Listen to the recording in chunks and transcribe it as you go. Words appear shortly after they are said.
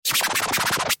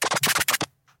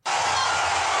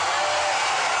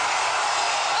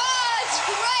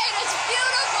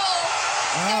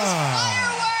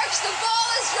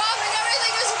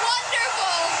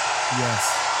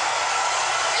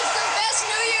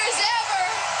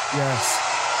Yes.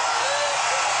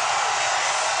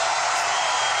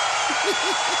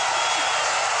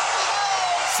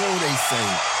 So they say.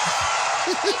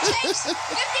 It takes 59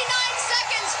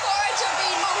 seconds for it to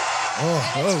be moved.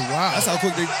 Oh, wow. That's how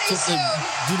quick they took to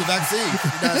do the vaccine.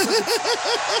 59 seconds.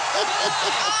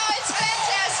 Oh, it's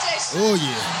fantastic. Oh,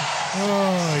 yeah.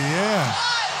 Oh, yeah.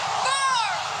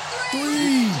 5, 4,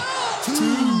 3,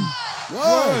 2,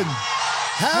 1.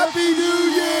 Happy New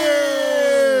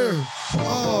Year!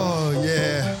 Oh,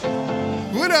 yeah.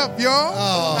 What up,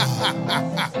 y'all?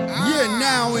 You're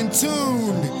now in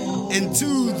tune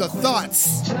into the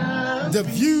thoughts, the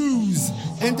views,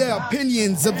 and the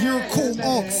opinions of your cool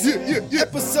unks.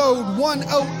 Episode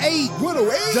 108.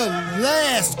 108? The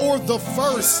last or the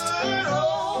first?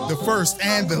 The first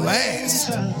and the last.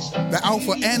 The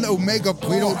Alpha and Omega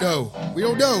part. We don't know. We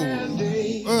don't know.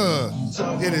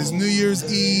 It is New Year's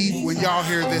Eve. When y'all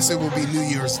hear this, it will be New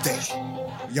Year's Day.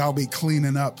 Y'all be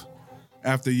cleaning up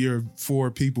after your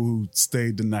 4 people who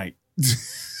stayed the night.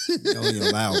 You only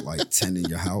allowed like 10 in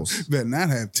your house. Better not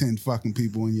have 10 fucking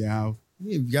people in your house.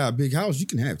 If you got a big house, you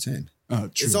can have 10. True,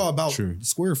 It's all about true.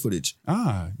 square footage.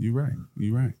 You're right.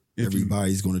 You're right.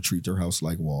 Everybody's going to treat their house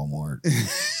like Walmart.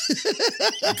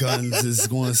 Guns is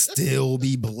going to still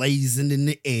be blazing in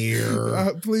the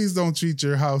air. Please don't treat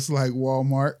your house like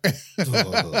Walmart.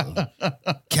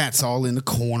 Cats all in the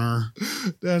corner.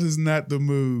 That is not the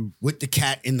move. With the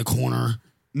cat in the corner.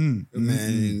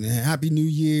 Man, Happy New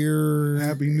Year.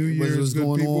 Happy New Year. What's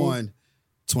going people. on?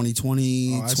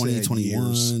 2020,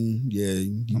 2021. Yeah,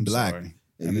 you I'm black. sorry.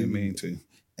 I didn't mean to.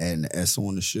 And the S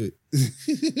on the shit.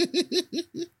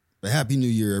 But Happy New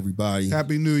Year, everybody.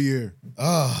 Happy New Year.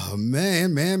 Oh,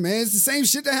 man. It's the same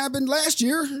shit that happened last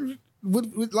year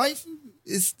with life.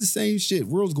 It's the same shit.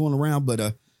 World's going around,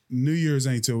 but New Year's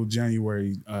ain't till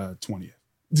January 20th.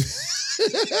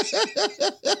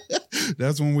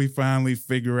 That's when we finally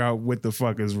figure out what the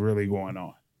fuck is really going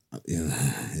on.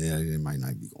 yeah, it might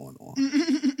not be going on.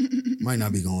 Might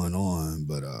not be going on,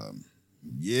 but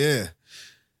yeah.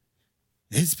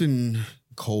 It's been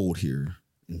cold here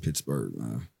in Pittsburgh,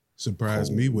 man.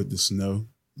 Surprised me with the snow.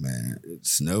 Man,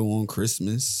 snow on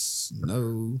Christmas.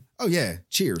 Snow. Oh, yeah.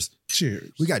 Cheers.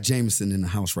 Cheers. We got Jameson in the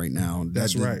house right now.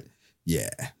 That's right.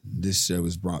 Yeah. This show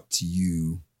is brought to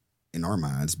you in our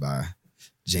minds by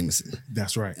Jameson.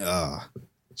 That's right.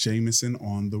 Jameson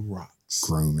on the rocks.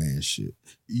 Grown man shit.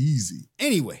 Easy.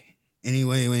 Anyway.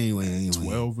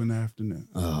 12 in the afternoon.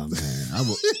 Oh, man.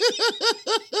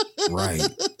 Right.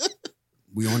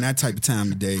 We on that type of time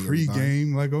today.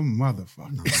 Pre-game like a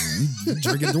motherfucker. No, we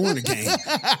drinking during the game.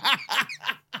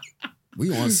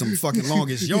 We on some fucking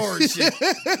longest yard shit.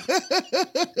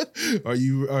 Are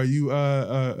you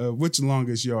which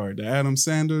longest yard? The Adam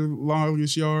Sandler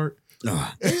longest yard? They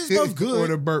was both good. Or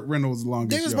the Burt Reynolds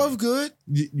longest They was yard? both good.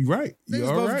 You right. They was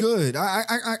both good.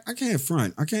 I can't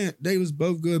front. I can't. They was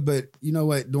both good, but you know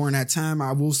what? During that time,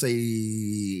 I will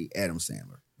say Adam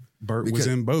Sandler. Burt was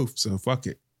in both, so fuck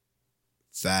it.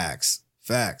 Facts.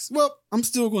 Well, I'm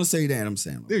still going to say the Adam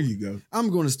Sandler. There you go. I'm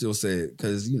going to still say it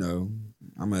because, you know,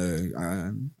 I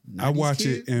watch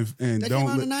kid. it and That don't. came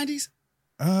out in the 90s?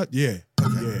 Yeah.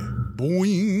 Okay. Yeah.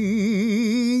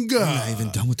 Boing. I'm not even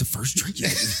done with the first drink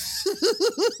yet.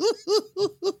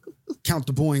 Count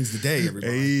the boings today,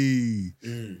 everybody.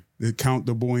 Hey. The Count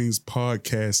the Boings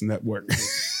podcast network.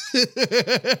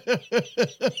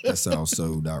 That sounds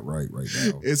so not right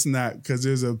now. It's not, because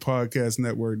there's a podcast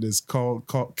network that's called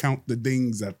Count the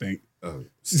Dings, I think. Oh,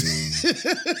 see.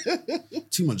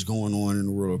 Too much going on in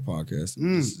the world of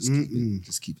podcasting.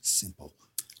 Just keep it simple.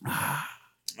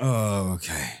 Oh,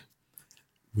 okay.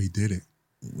 We did it.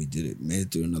 We did it. Made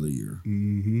it through another year.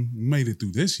 Made it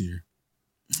through this year.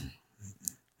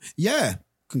 Yeah.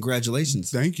 Congratulations.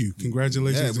 Thank you.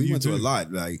 Congratulations. Yeah, to we you went too. through a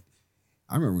lot. Like,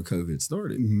 I remember when COVID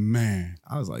started. Man.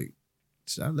 I was like,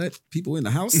 should I let people in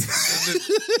the house?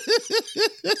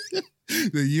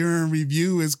 The year in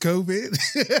review is COVID.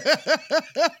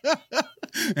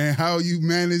 And how you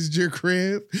managed your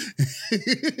crib.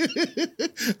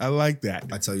 I like that.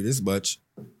 I tell you this much.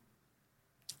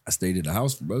 I stayed at the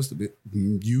house for most of it.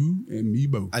 You and me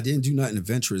both. I didn't do nothing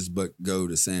adventurous but go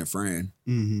to San Fran.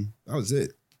 That was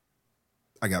it.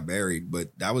 I got married,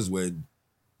 but that was when,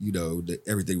 you know,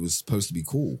 everything was supposed to be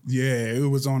cool. Yeah, it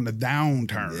was on the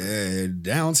downturn. Yeah,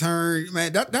 downturn.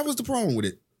 Man, that was the problem with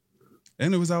it.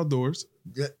 And it was outdoors.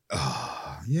 Yeah,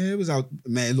 it was out.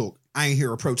 Man, look, I ain't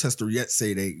hear a protester yet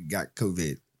say they got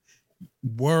COVID.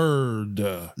 Word.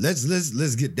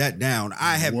 Let's get that down.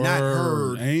 I have not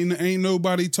heard. Ain't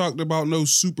nobody talked about no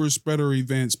super spreader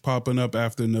events popping up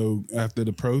after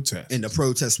the protest. And the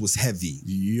protest was heavy.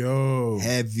 Yo.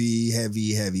 Heavy.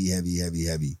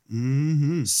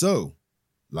 Mm-hmm. So,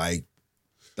 like,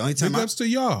 the only time Big ups to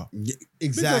y'all.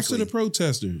 Exactly. Big ups to the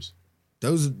protesters.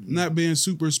 Those not being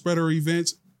super spreader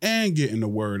events and getting the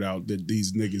word out that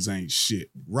these niggas ain't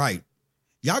shit. Right.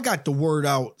 Y'all got the word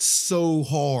out so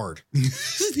hard. I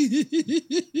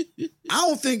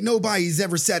don't think nobody's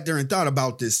ever sat there and thought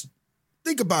about this.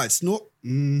 Think about it, Snook.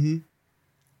 Mm-hmm.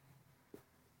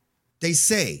 They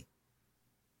say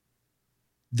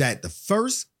that the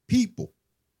first people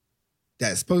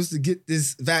that's supposed to get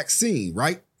this vaccine,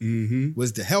 right,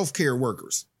 was the healthcare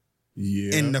workers.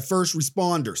 Yeah. And the first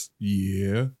responders.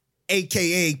 Yeah.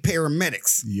 AKA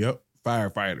paramedics. Yep.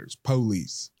 Firefighters.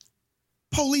 Police.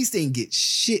 Police didn't get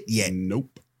shit yet.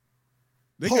 Nope.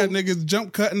 They got niggas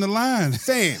jump cutting the line.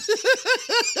 Fam.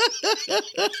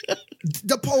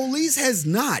 The police has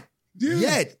not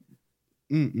yet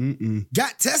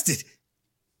got tested.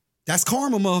 That's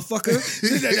karma, motherfucker.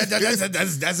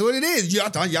 that's what it is. Y'all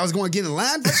thought y'all was going to get in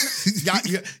line?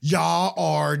 y'all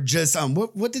are just,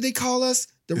 what did they call us?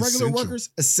 The regular workers?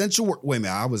 Essential work. Wait a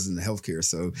minute, I was in the healthcare,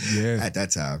 so at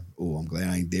that time, I'm glad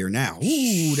I ain't there now.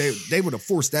 Ooh, they would have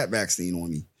forced that vaccine on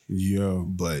me. Yo.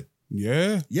 But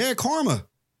yeah, karma.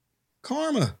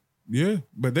 Yeah,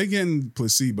 but they getting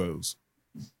placebos.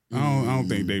 I don't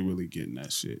think they really getting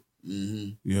that shit.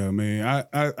 Mm-hmm. Yeah, man.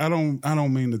 I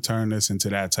don't mean to turn this into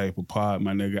that type of pod,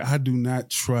 my nigga. I do not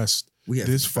trust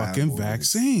this fucking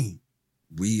vaccine.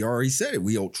 We already said it.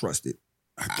 We don't trust it.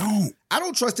 I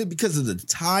don't trust it because of the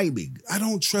timing. I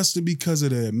don't trust it because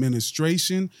of the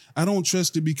administration. I don't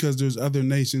trust it because there's other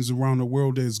nations around the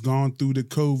world that's gone through the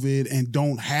COVID and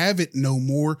don't have it no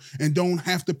more and don't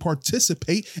have to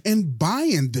participate in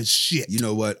buying the shit. You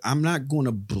know what? I'm not going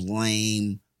to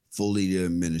blame fully the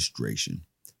administration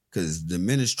because the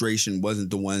administration wasn't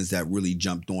the ones that really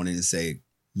jumped on it and say,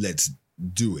 let's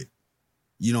do it.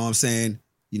 You know what I'm saying?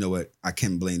 You know what? I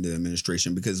can't blame the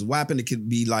administration because what happened, it could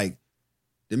be like,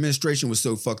 the administration was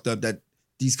so fucked up that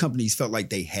these companies felt like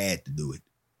they had to do it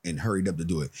and hurried up to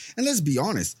do it. And let's be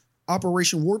honest,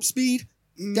 Operation Warp Speed,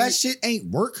 that shit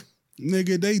ain't work.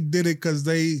 Nigga, they did it because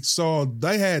they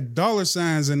had dollar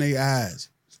signs in their eyes.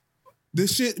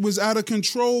 This shit was out of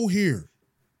control here.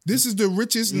 This is the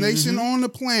richest nation on the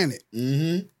planet.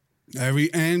 And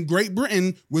Great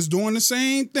Britain was doing the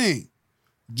same thing.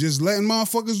 Just letting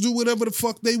motherfuckers do whatever the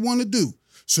fuck they want to do.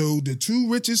 So the two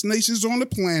richest nations on the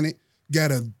planet got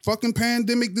a fucking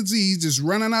pandemic disease just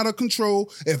running out of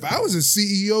control. If I was a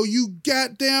CEO, you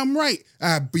goddamn right,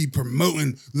 I'd be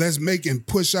promoting, let's make and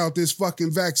push out this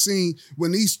fucking vaccine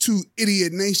when these two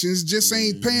idiot nations just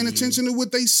ain't paying attention to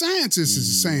what they scientists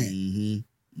is saying.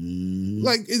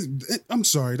 Like, I'm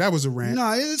sorry, that was a rant.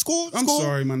 Nah, it's cool. I'm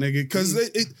sorry, my nigga, because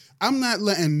I'm not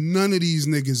letting none of these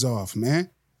niggas off, man.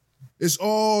 It's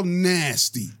all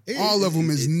nasty. All of them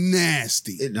is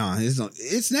nasty.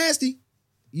 It's nasty.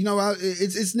 You know,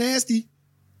 it's nasty,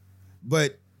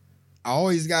 but I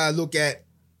always gotta look at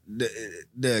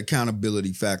the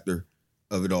accountability factor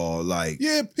of it all. Like,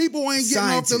 yeah, people ain't getting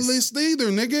off the list either,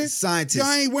 nigga. Scientists,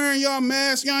 y'all ain't wearing y'all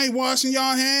masks, y'all ain't washing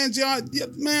y'all hands,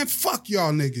 man, fuck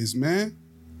y'all niggas, man.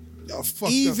 Y'all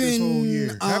fucked up this whole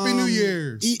year. Happy New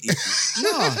Year's.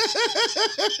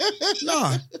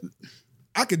 Nah.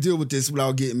 I could deal with this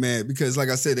without getting mad because, like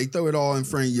I said, they throw it all in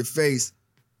front of your face.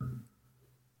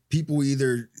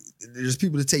 There's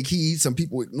people that take heed, some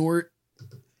people ignore it.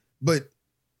 But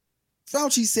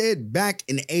Fauci said back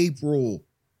in April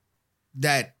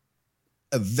that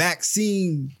a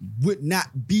vaccine would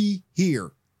not be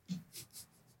here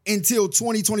until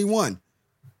 2021.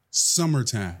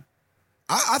 Summertime.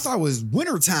 I thought it was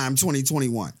wintertime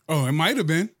 2021. Oh, it might have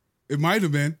been.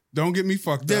 Don't get me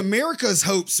fucked the up. America's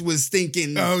hopes was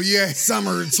thinking,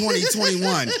 summer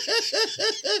 2021.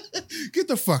 Get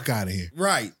the fuck out of here.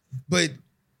 Right. But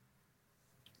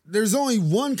there's only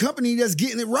one company that's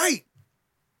getting it right.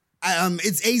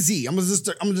 It's AZ. I'm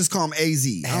gonna just call them AZ.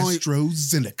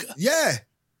 AstraZeneca. Yeah.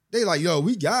 They like, yo,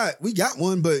 we got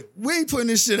one, but we ain't putting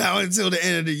this shit out until the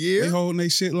end of the year. They holding they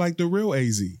shit like the real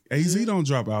AZ. AZ don't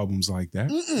drop albums like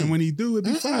that. And when he do, it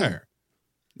be fire.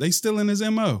 They still in his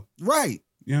MO. Right.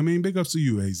 You know what I mean? Big ups to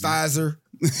you, AZ. Pfizer.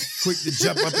 Quick to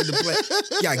jump up in the play.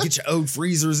 You gotta get your old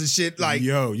freezers and shit. Like,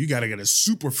 yo, you gotta get a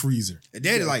super freezer. And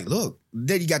then like, look,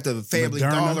 then you got the Family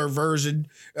Dollar version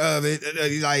of it.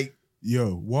 Like,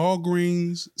 yo,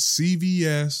 Walgreens,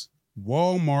 CVS,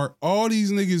 Walmart, all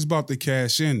these niggas about to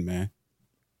cash in, man.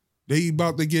 They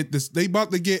about to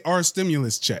get our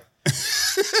stimulus check.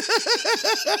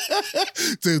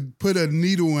 to put a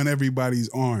needle in everybody's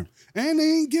arm. And they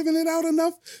ain't giving it out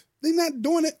enough. They not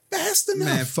doing it fast enough.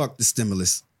 Man, fuck the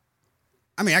stimulus.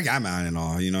 I mean, I got mine and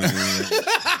all, you know what I mean?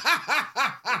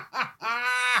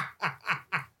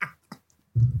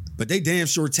 But they damn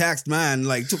sure taxed mine,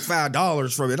 like took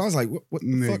 $5 from it. I was like, what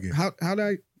the fuck? How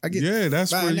did I get? Yeah,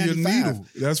 that's for your needle.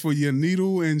 That's for your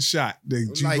needle and shot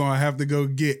that you're going to have to go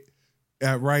get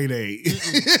at Rite Aid.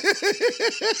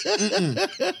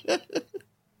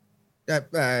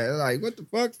 Like, what the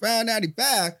fuck?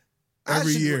 $5.95?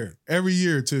 Every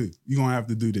year too. You're going to have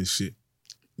to do this shit.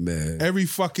 Man. Every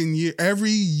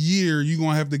year you're going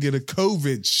to have to get a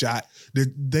COVID shot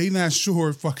that they not sure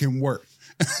it fucking work.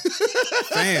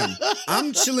 Fam,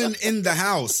 I'm chilling in the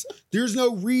house. There's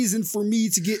no reason for me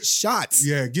to get shots.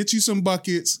 Yeah, get you some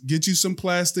buckets, get you some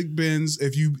plastic bins.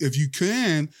 If you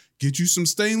can, get you some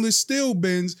stainless steel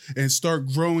bins and start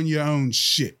growing your own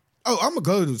shit. Oh, I'm gonna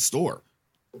go to the store,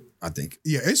 I think.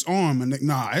 Yeah, it's on.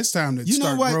 It's time to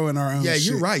start growing our own shit.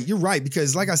 Yeah, you're right.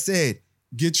 Because like I said,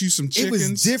 get you some chickens.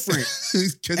 It was different.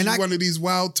 Because you're one of these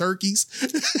wild turkeys.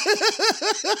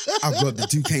 I grew up the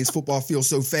Duquesne's football field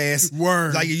so fast.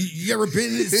 Word. Like, you ever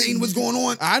been and seen what's going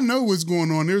on? I know what's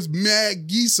going on. There's mad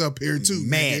geese up here, too.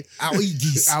 Mad. I will eat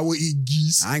geese. I will eat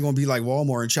geese. I ain't going to be like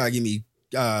Walmart and try to give me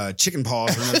chicken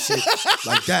paws or no shit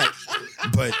like that.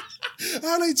 But...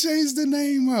 how they changed the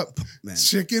name up? Man,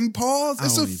 chicken paws?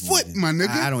 It's a foot, my nigga.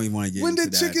 I don't even want to get when into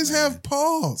did chickens have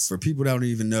paws? For people that don't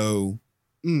even know...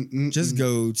 just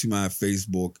go to my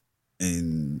Facebook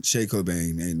and Shay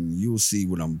Cobain and you'll see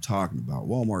what I'm talking about.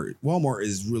 Walmart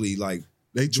is really like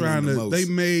they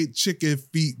made chicken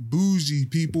feet bougie,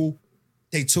 people.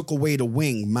 They took away the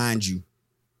wing, mind you.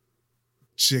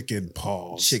 Chicken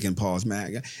paws,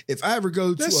 man. If I ever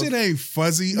go to that shit ain't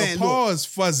fuzzy. Man, a paw is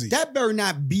fuzzy. That better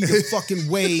not be the fucking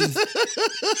wave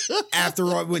after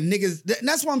all when niggas.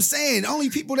 That's what I'm saying. Only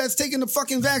people that's taking the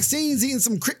fucking vaccines eating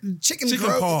some chicken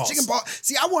paws.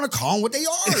 See, I want to call them what they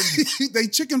are. They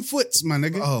chicken foots, my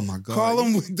nigga. Oh my God. Call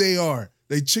them what they are.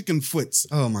 They chicken foots.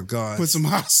 Oh my God. Put some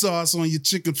hot sauce on your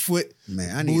chicken foot.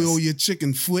 Man, boil your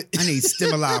chicken foot. I need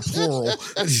stimuli plural.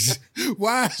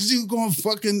 Why is you going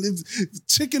fucking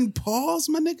chicken paws,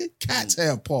 my nigga? Cats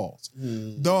have paws.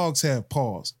 Dogs have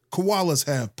paws. Koalas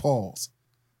have paws.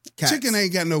 Cats. Chicken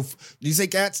ain't got no... You say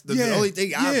cats? The only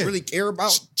thing I really care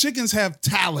about? Chickens have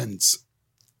talons.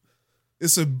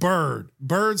 It's a bird.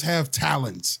 Birds have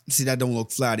talons. See, that don't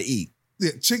look fly to eat.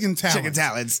 Yeah, chicken talons. Chicken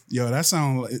talons. Yo, that's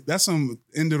some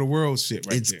end of the world shit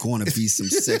right it's there. Going to be some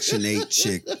Section 8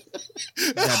 chick that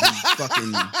be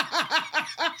fucking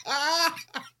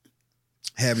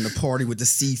having a party with the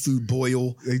seafood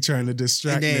boil. They trying to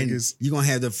distract niggas. You're going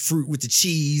to have the fruit with the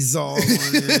cheese all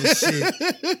on there and shit.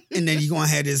 And then you're going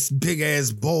to have this big-ass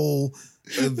bowl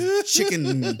of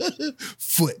chicken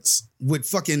foots with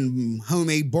fucking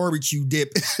homemade barbecue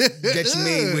dip that you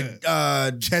made with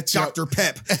Dr.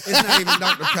 Pep. It's not even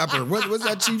Dr. Pepper. What's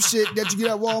that cheap shit that you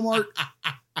get at Walmart?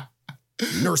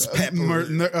 Nurse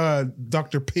Pepper.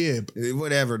 Dr. Pibb.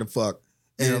 Whatever the fuck.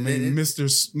 And,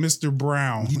 Mr.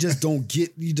 Brown. You just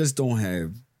don't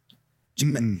have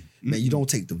man, you don't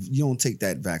take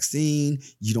that vaccine.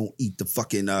 You don't eat the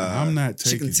fucking I'm not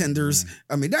chicken tenders. Man.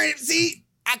 I mean, see,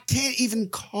 I can't even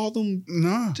call them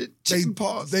chicken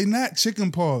paws. They not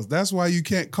chicken paws. That's why you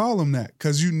can't call them that,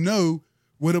 because you know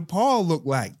what a paw look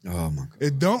like. Oh my God!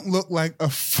 It don't look like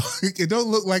it don't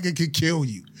look like it could kill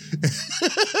you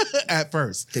at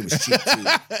first. They was cute too.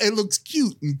 It looks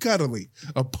cute and cuddly.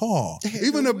 A paw,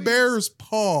 even a bear's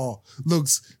paw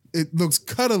looks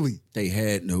cuddly. They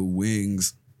had no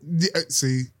wings.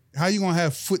 See, how you gonna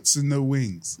have foots and no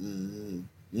wings?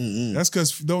 That's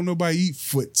because don't nobody eat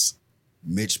foots.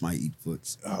 Mitch might eat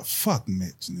foots. Fuck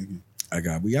Mitch, nigga.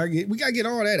 We gotta get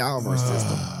all that out of our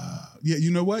system. Yeah, you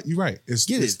know what? You're right. It's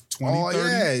 2030. Oh,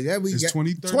 yeah, we it's got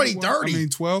 2030. 2030. I mean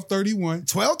 12/31.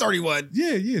 12/31.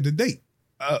 Yeah, the date.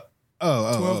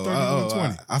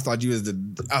 12/31/20. I thought you was the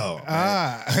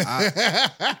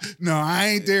no, I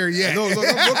ain't there yet. Look,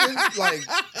 I'm looking like.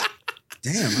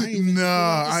 Damn, I ain't even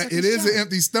it is an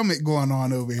empty stomach going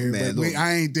on over here, man, but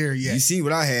I ain't there yet. You see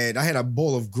what I had? I had a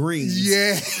bowl of greens.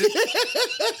 Yeah.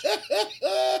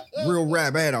 Real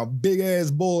rap. I had a big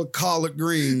ass bowl of collard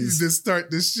greens. To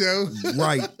start the show.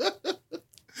 Right.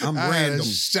 I'm random. Had a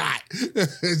shot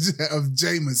of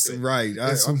Jameson. Right.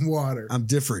 And some water. I'm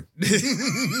different.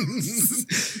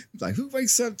 Like, who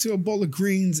wakes up to a bowl of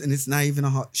greens and it's not even a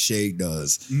hot shade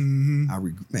does? Mm-hmm.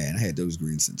 I had those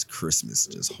greens since Christmas.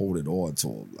 Just hold it on to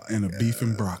them. Like, and a beef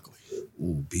and broccoli.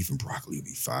 Ooh, beef and broccoli would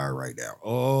be fire right now.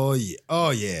 Oh yeah.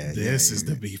 Oh yeah. This is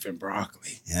the beef and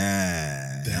broccoli.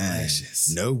 Yeah.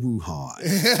 Delicious. No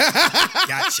Wuhan.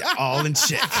 Gotcha. All in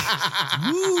check.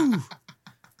 Woo.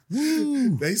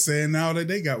 Woo. They saying now that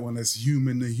they got one that's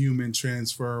human to human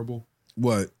transferable.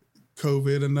 What?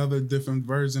 COVID, another different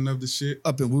version of the shit.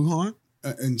 Up in Wuhan?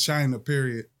 In China,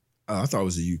 period. Oh, I thought it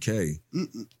was the UK.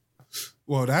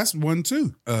 Well, that's one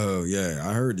too. Oh, yeah.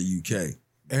 I heard the UK.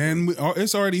 And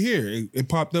it's already here. It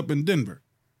popped up in Denver.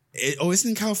 It's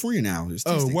in California now.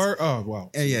 Oh, where? Oh, wow.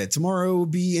 Yeah, tomorrow will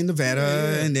be in Nevada.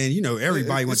 Yeah. And then,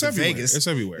 everybody went to everywhere. Vegas. It's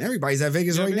everywhere. Everybody's at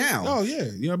Vegas right now. Oh, yeah.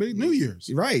 You know what I mean? New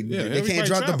Year's. Right. Yeah, they can't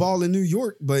drop the ball in New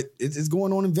York, but it's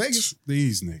going on in Vegas.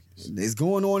 These niggas. It's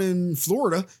going on in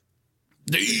Florida.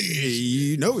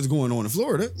 You know what's going on in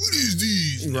Florida. What is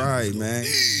these niggas? Right, man.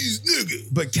 These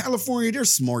niggas. But California, they're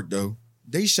smart, though.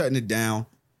 They shutting it down.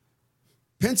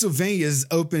 Pennsylvania's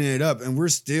opening it up, and we're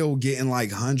still getting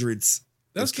like hundreds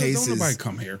of cases. Don't nobody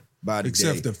come here by the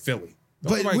except day. the Philly.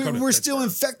 But we're still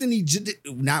infecting each other.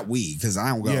 Not we, because I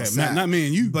don't go outside. Not me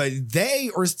and you. But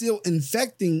they are still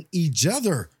infecting each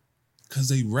other. Because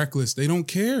they reckless. They don't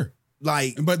care.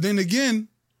 But then again,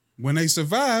 when they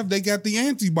survive, they got the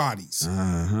antibodies.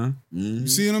 Uh-huh. Mm-hmm. You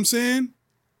see what I'm saying?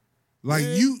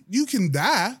 You can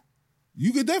die.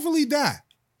 You could definitely die.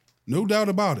 No doubt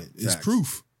about it. It's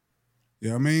proof. You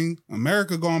know what I mean?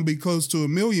 America gonna be close to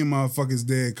 1 million motherfuckers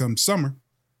dead come summer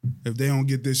if they don't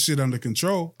get this shit under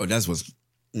control. Oh, that's what's...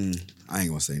 I ain't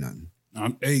gonna say nothing.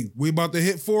 Hey, we about to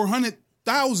hit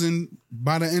 400,000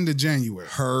 by the end of January.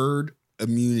 Herd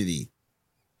immunity.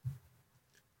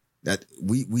 That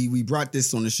we brought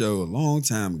this on the show a long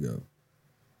time ago.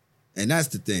 And that's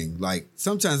the thing.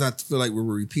 Sometimes I feel like we're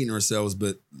repeating ourselves,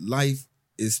 but life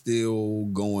is still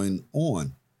going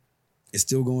on. It's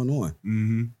still going on.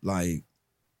 Mm-hmm.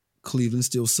 Cleveland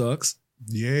still sucks.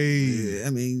 Yay. Yeah, I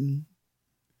mean,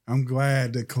 I'm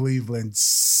glad that Cleveland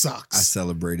sucks. I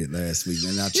celebrated last week,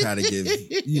 and I try to give,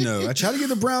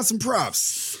 the Browns some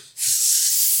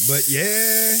props. But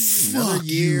yeah, another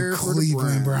year for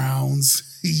Cleveland the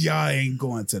Browns. Y'all ain't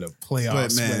going to the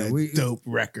playoffs with a dope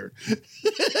record.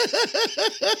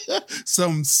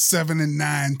 Some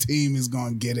 7-9 team is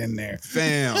gonna get in there.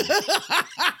 Fam.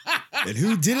 And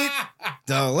who did it?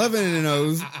 The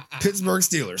 11-0 Pittsburgh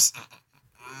Steelers.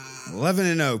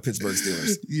 11-0 Pittsburgh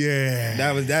Steelers. Yeah.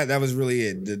 That was really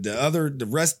it. The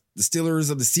rest, the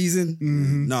Steelers of the season,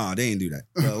 nah, they didn't do that.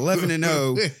 The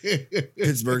 11-0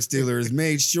 Pittsburgh Steelers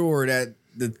made sure that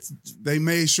they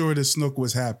made sure that Snook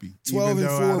was happy.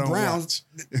 12-4 Browns.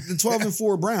 The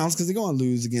 12-4 Browns, because they're gonna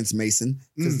lose against Mason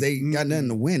because they got nothing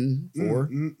to win for.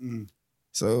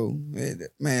 So,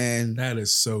 man, that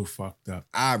is so fucked up.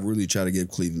 I really try to give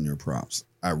Cleveland their props.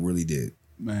 I really did.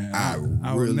 Man, I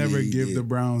would never give the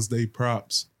Browns their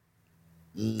props.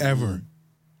 Ever.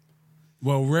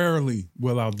 Well, rarely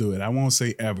will I do it. I won't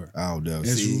say ever. Oh, no.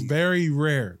 It's very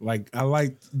rare. I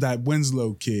like that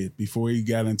Winslow kid before he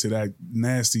got into that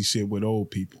nasty shit with old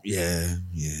people. Yeah.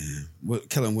 What,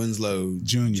 Kellen Winslow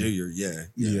Jr.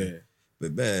 Yeah.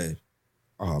 But bad.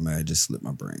 Oh, man, it just slipped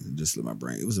my brain.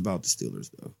 It was about the Steelers,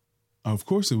 though. Of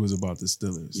course it was about the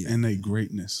Steelers and their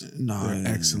greatness. Their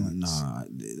excellence. Nah,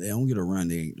 they don't get a run.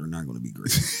 They're not going to be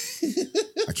great.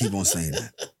 I keep on saying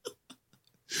that.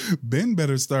 Ben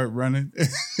better start running.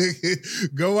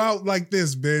 Go out like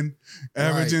this, Ben.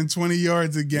 Averaging 20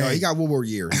 yards a game. No, he got one more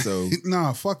year, so...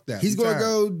 Nah, fuck that. He's going to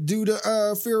go do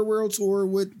the farewell tour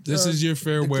with... This is your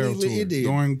farewell tour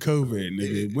during COVID,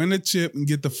 nigga. Win a chip and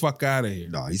get the fuck out of here.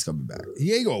 No, he's coming back.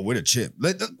 He ain't going to win a chip.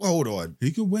 Hold on.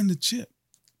 He could win the chip.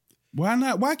 Why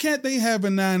not? Why can't they have a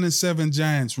 9-7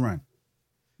 Giants run?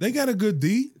 They got a good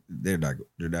D. They're not.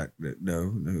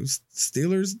 No.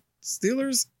 Steelers.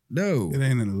 No. It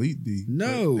ain't an elite D.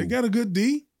 No. They got a good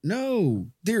D. No.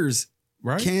 There's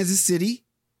Kansas City.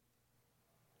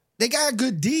 They got a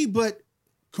good D, but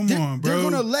come on, bro.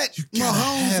 They're gonna let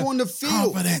Mahomes on the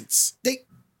field. Confidence.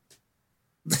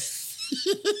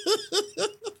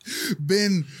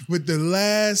 Ben with the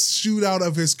last shootout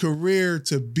of his career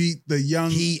to beat the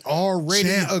young. He already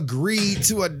agreed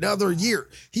to another year.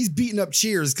 He's beating up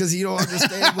Cheers because he don't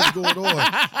understand what's going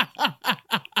on.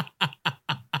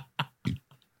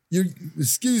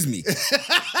 Excuse me.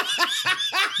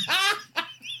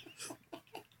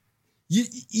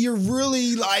 You're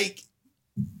really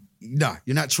nah,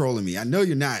 you're not trolling me. I know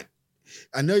you're not,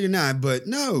 but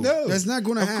no, that's not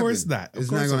going to happen. Of course not.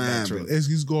 It's not going to happen.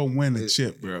 He's going to win the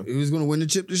chip, bro. Who's going to win the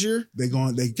chip this year? They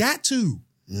got to.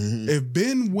 Mm-hmm. If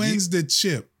Ben wins the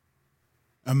chip,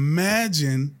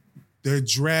 imagine their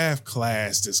draft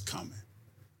class that's coming.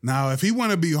 Now, if he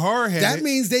want to be hard-headed... That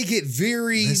means they get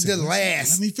last.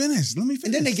 Let me finish.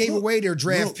 And then they gave away their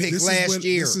draft pick last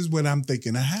year. This is what I'm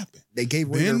thinking to happen. They gave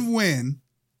away Ben win.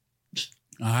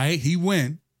 All right, he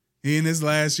win. He in his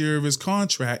last year of his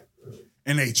contract,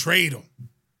 and they trade him.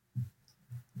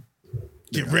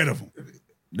 Get rid of him.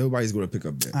 Nobody's going to pick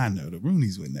up Ben. I know. The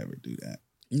Rooneys would never do that.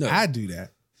 No. I'd do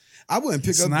that. I wouldn't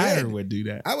pick Snyder up Ben. Snyder would do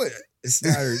that. I would...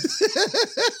 Snyder.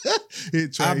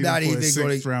 I'm not even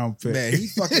going to round pick. Man, he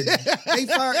fucking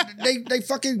they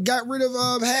fucking got rid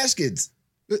of Haskins.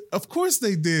 Of course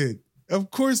they did.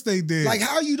 Of course they did. Like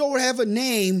how you don't have a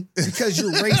name because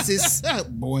you're racist.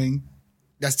 Boing.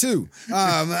 That's two.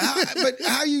 But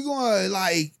how you gonna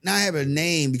like not have a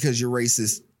name because you're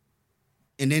racist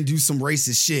and then do some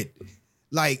racist shit?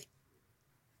 Like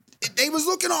they was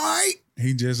looking all right.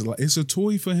 He just like it's a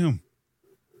toy for him.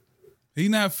 He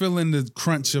not feeling the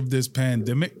crunch of this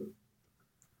pandemic.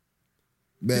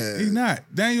 Man. He not.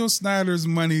 Daniel Snyder's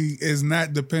money is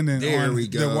not dependent on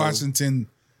the Washington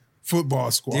football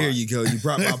squad. There you go. You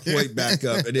brought my point back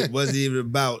up. And it wasn't even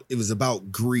about, it was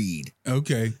about greed.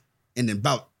 Okay. And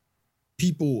about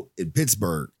people in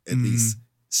Pittsburgh, at least,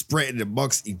 spreading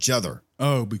amongst each other.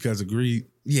 Oh, because of greed?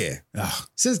 Yeah. Ugh.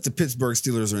 Since the Pittsburgh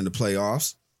Steelers are in the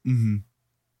playoffs,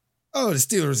 the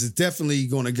Steelers is definitely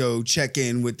going to go check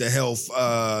in with the health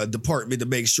department to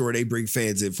make sure they bring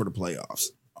fans in for the playoffs.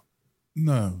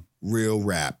 No. Real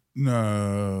rap.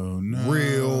 No.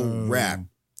 Real rap.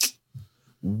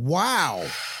 Wow.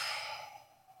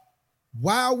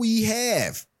 While we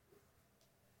have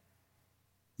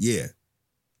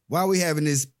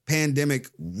this pandemic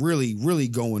really, really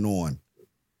going on.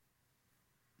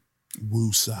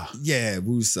 Woosa. Yeah,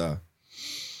 Woosa.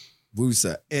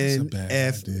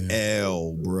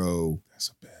 NFL, bro. That's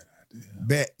a bad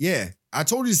idea. Yeah. I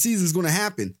told you the season's going to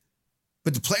happen,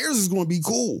 but the players is going to be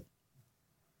cool.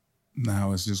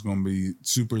 Now it's just going to be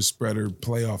super spreader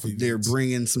playoff events. They're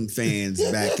bringing some fans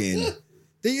back in.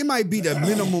 It might be the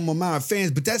minimum amount of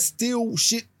fans, but that's still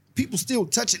shit. People still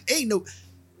touching.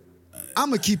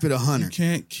 I'm going to keep it 100. You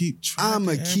can't keep track I'm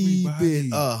going to keep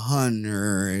it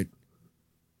 100.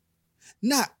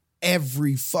 Not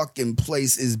every fucking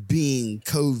place is being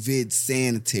COVID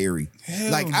sanitary.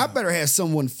 I better have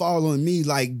someone following me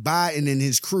like Biden and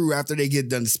his crew after they get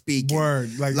done speaking.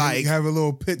 Word. Like have a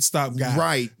little pit stop guy.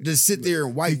 Right. Just sit there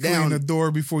and wipe down the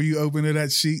door before you open it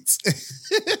at Sheets.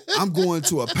 I'm going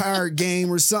to a Pirate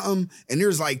game or something, and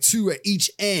there's like two at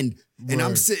each end, and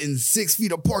I'm sitting 6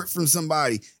 feet apart from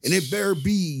somebody, and it better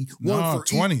be one for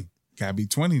 20. Gotta be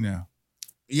 20 now.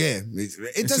 Yeah,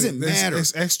 it doesn't matter.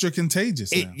 It's extra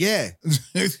contagious now. Yeah,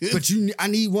 but I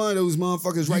need one of those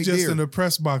motherfuckers right there. You're just in the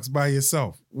press box by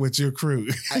yourself with your crew.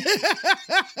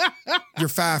 You're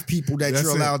 5 people that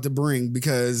you're allowed to bring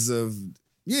because of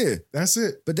That's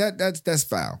it. But that's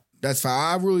foul. That's foul.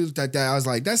 I really looked at that. I was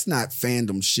like, that's not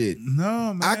fandom shit.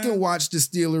 No, man. I can watch the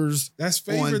Steelers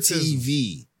on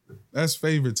TV. That's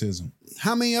favoritism.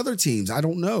 How many other teams? I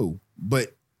don't know,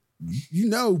 but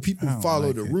people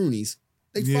follow the Rooneys.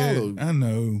 They follow. I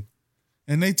know.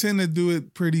 And they tend to do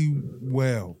it pretty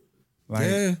well.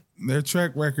 Their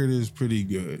track record is pretty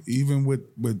good, even with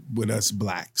us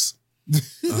blacks. The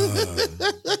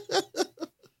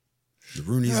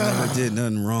Rooneys never did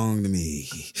nothing wrong to me.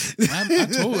 I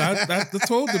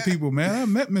told the people, man. I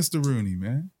met Mr. Rooney,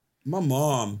 man. My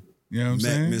mom met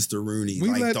Mr. Rooney. We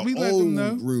let them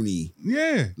know. Rooney.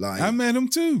 Yeah. I met him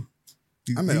too.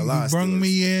 I met a lot of He brung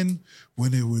me in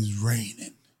when it was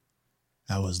raining.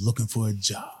 I was looking for a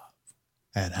job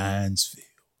at Heinz Field.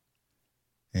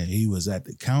 And he was at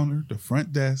the counter, the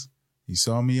front desk. He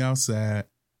saw me outside.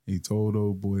 He told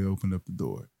old boy, open up the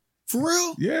door. For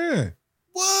real? Yeah.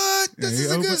 What? This is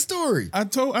a good story. I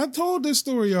told this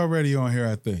story already on here,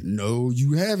 I think. No,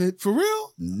 you haven't. For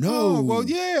real? No. Oh, well,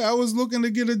 yeah. I was looking to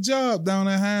get a job down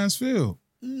at Heinz Field.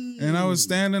 And I was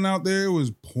standing out there. It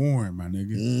was pouring, my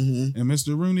nigga. And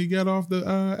Mr. Rooney got off the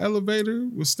elevator,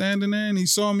 was standing there, and he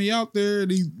saw me out there,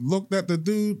 and he looked at the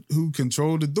dude who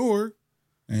controlled the door,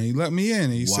 and he let me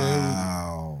in. He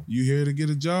said, "You here to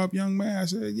get a job, young man?" I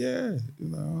said, "Yeah."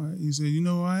 He said, "You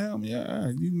know who I am?"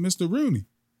 "Yeah, you Mr. Rooney."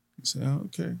 He said,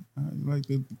 "Okay. I like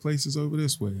the places over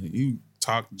this way." You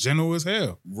talk gentle as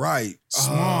hell. Right.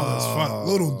 Small as fuck.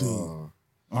 Little dude.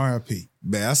 R.I.P.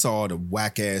 Man, I saw the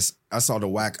whack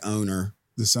owner.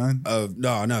 The son?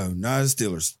 No, not the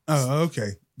Steelers. Oh,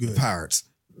 okay. Good. The Pirates.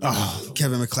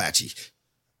 Kevin McClatchy.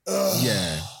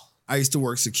 Yeah. I used to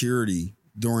work security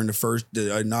during the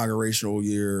inaugurational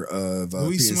year of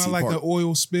PNC. He smell Park. like an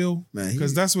oil spill? Man,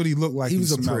 because that's what he looked like. He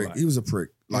was a prick. He was a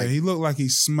prick. He looked like he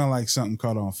smelled like something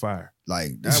caught on fire.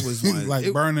 Like that was one,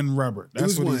 like burning rubber.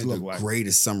 That's what he looked like.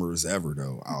 Greatest summers ever,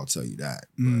 though. I'll tell you that.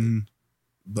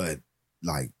 But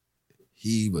like,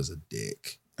 he was a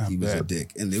dick. He was a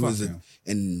dick, and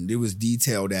it was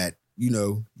detailed that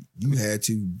you had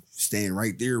to stand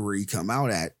right there where he come out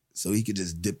at, so he could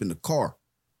just dip in the car.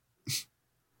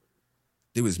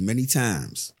 There was many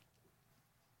times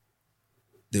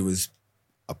there was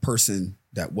a person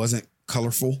that wasn't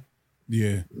colorful.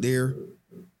 Yeah. There,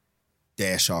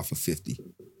 dash off a 50.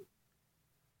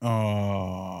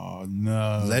 Oh,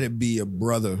 no. Let it be a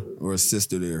brother or a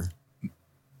sister there.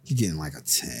 You're getting like a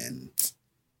 10.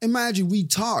 Imagine we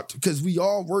talked because we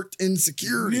all worked in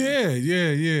security. Yeah.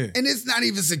 And it's not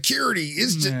even security.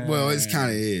 It's just, it's kind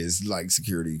of is like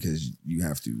security because you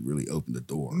have to really open the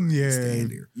door and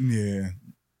stand there. Yeah.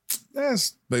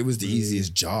 But it was the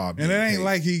easiest job. And it ain't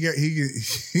like he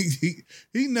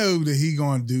know that he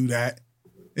gonna do that.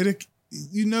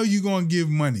 You know you gonna give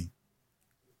money.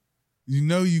 You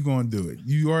know you gonna do it.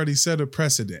 You already set a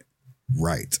precedent.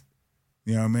 Right.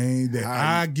 You know what I mean? That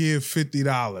I give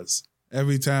 $50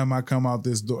 every time I come out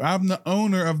this door. I'm the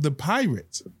owner of the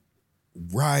Pirates.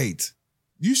 Right.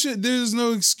 There's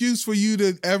no excuse for you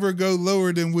to ever go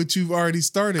lower than what you've already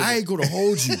started. I ain't gonna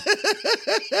hold you.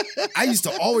 I used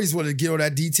to always want to get on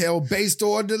that detail based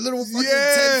on the little fucking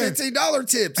 $10, $15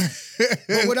 tips.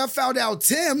 But when I found out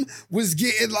Tim was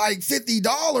getting like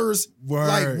 $50,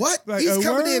 like what? Like he's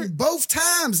coming in both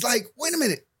times. Like, wait a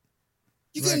minute.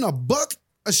 You getting $1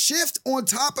 a shift on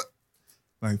top of...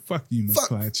 Like, fuck you,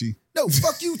 McClatchy. No,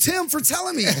 fuck you, Tim, for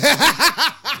telling me.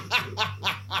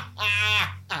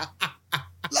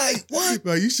 Like, what?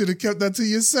 Like, you should have kept that to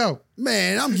yourself.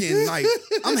 Man, I'm getting like,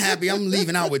 I'm happy I'm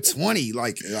leaving out with 20.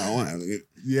 Like, this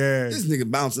nigga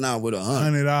bouncing out with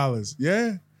 $100.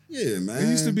 Yeah. Yeah, man. It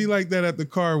used to be like that at the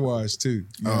car wash, too.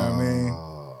 You know what I mean?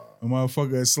 A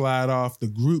motherfucker would slide off the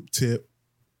group tip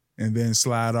and then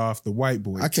slide off the white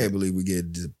boy. I can't believe we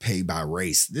get to pay by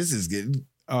race. This is getting...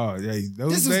 Oh, yeah.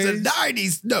 This was the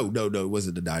 90s. No, it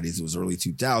wasn't the 90s. It was early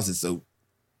 2000s. So,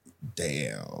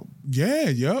 damn. Yeah,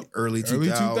 yep. Early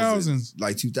 2000s.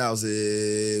 Like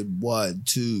 2001,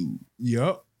 2.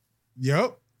 Yep.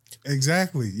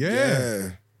 Exactly.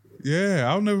 Yeah.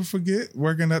 I'll never forget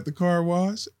working at the car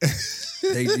wash.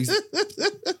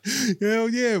 Hell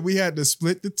yeah. We had to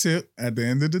split the tip at the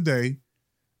end of the day.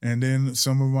 And then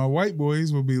some of my white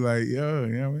boys will be like, yo,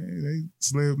 you know what I mean? They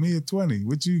slid me a 20.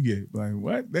 What you get? Like,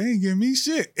 what? They ain't give me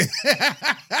shit.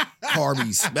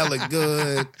 Harvey smelling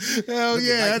good. Hell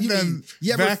yeah. Like, I done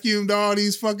vacuumed all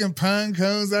these fucking pine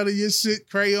cones out of your shit,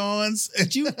 crayons.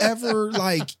 Did you ever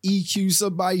like EQ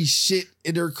somebody's shit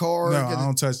in their car? No, I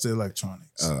don't touch the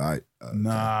electronics.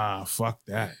 Nah, fuck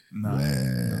that. Nah,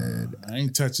 I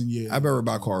ain't touching you. I remember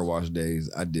my car wash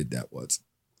days. I did that once.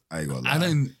 I ain't gonna lie.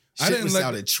 I didn't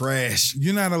sounded trash.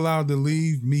 You're not allowed to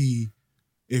leave me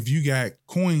if you got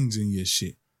coins in your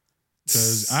shit.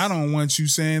 Because I don't want you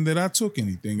saying that I took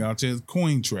anything out your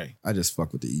coin tray. I just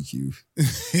fuck with the EQ.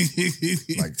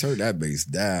 Like, turn that bass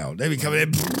down. They be coming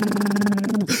in.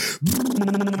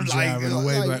 Driving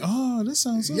away like, oh, this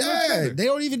sounds so much better. They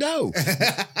don't even know.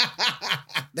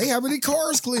 They have any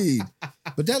cars cleaned.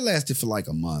 But that lasted for like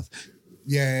a month.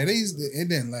 Yeah, it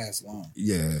didn't last long.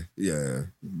 Yeah.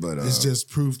 But it's just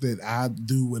proof that I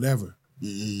do whatever.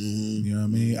 Mm-hmm. You know what I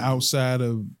mean? Outside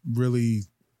of really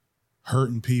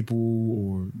hurting people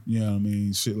or, you know what I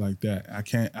mean, shit like that. I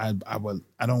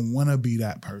don't want to be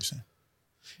that person.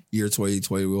 Year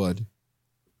 2021.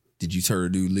 Did you turn a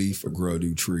new leaf or grow a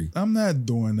new tree? I'm not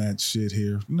doing that shit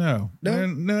here. No.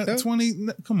 20,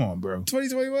 come on, bro.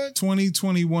 2021?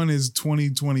 2021 is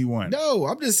 2021. No,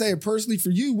 I'm just saying personally for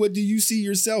you, what do you see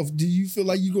yourself? Do you feel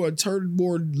like you're going to turn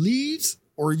more leaves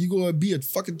or are you going to be a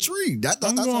fucking tree? That's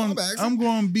all I'm asking. I'm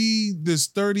going to be the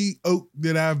sturdy oak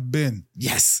that I've been.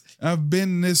 Yes. I've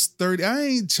been this sturdy. I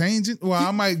ain't changing. Well,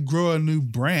 I might grow a new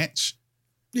branch.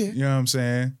 Yeah. You know what I'm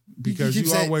saying? Because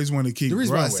you always want to keep growing.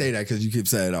 The reason why I say that because you keep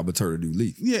saying I'm gonna turn a new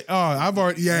leaf. Yeah. Oh, I've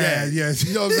already. Yeah. You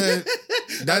know what I'm saying?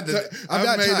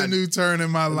 I've made a new turn in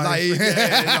my life.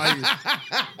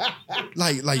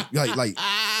 Like,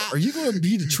 are you gonna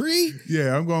be the tree?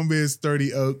 Yeah, I'm gonna be a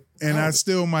sturdy oak, and I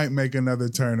still might make another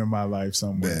turn in my life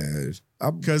somewhere.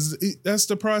 Because that's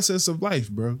the process of life,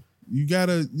 bro. You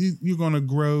gotta. You're gonna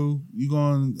grow. You're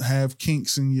gonna have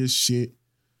kinks in your shit,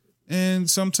 and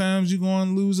sometimes you're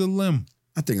gonna lose a limb.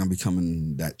 I think I'm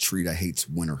becoming that tree that hates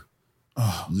winter.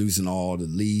 Oh. Losing all the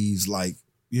leaves, like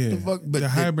the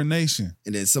hibernation.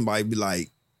 And then somebody be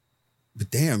like, but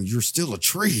damn, you're still a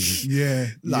tree. Yeah.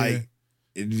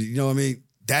 You know what I mean?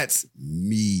 That's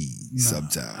me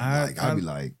sometimes. I'll be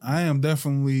like, I am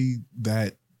definitely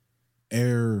that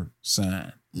air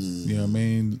sign. You know what I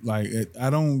mean? Like, I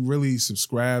don't really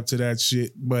subscribe to that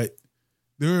shit, but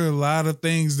there are a lot of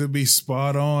things to be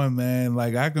spot on, man.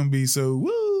 Like, I can be so,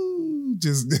 woo,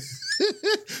 just,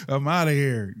 I'm out of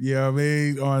here. You know what I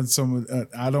mean? On some,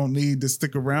 I don't need to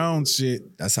stick around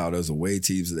shit. That's how those away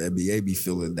teams of the NBA be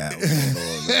feeling that.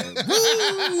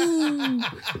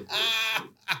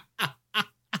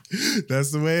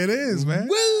 That's the way it is, man.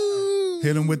 Woo!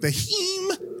 Hit them with the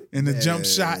heem and the jump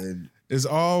shot. It's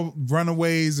all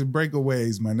runaways and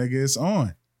breakaways, my nigga. It's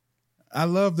on. I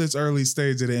love this early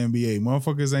stage of the NBA.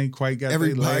 Motherfuckers ain't quite got their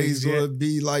legs Everybody's yet. gonna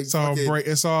be like, It's all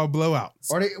it's all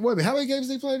blowouts. Are they? Wait a minute, how many games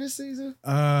they play this season?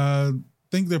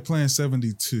 Think they're playing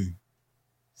 72.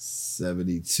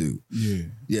 72. Yeah.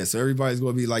 Yeah, so everybody's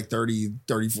gonna be like 30,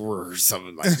 34 or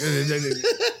something like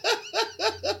that.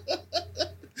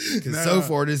 Because so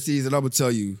far this season, I'm gonna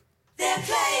tell you, They're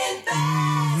playing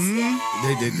basketball.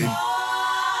 they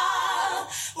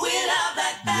We love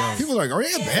that people are like, are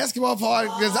they a basketball pod?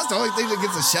 Because that's the only thing that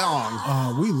gets a shout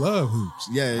on. We love hoops.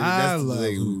 Yeah, I that's the love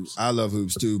thing. hoops. I love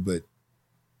hoops too, but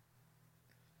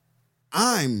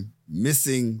I'm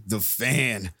missing the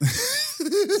fan.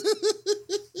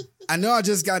 I know I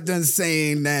just got done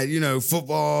saying that,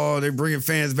 football, they're bringing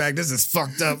fans back. This is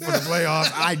fucked up for the playoffs.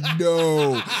 I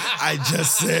know. I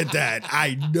just said that.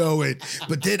 I know it.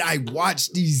 But then I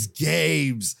watch these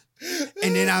games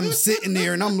and then I'm sitting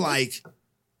there and I'm like,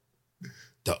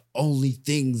 the only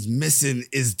things missing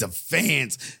is the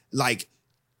fans. Like,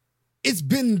 it's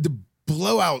been the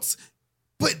blowouts,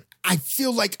 but I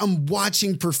feel like I'm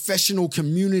watching professional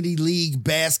community league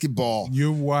basketball.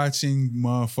 You're watching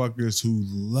motherfuckers who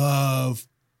love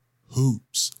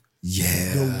hoops.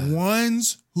 Yeah. The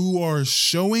ones who are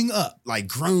showing up. Like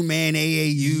grown man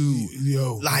AAU.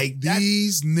 Yo, Like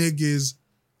these niggas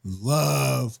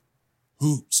love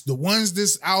hoops. The ones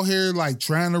that's out here like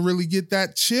trying to really get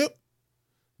that chip,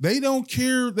 they don't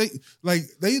care. They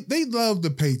love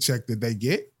the paycheck that they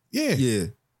get. Yeah. Yeah.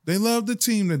 They love the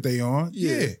team that they on.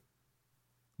 Yeah.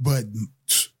 But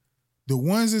the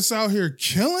ones that's out here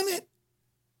killing it,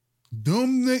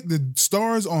 the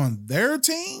stars on their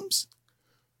teams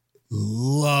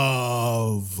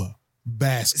love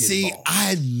basketball. See,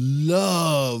 I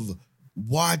love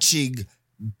watching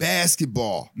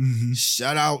basketball. Mm-hmm.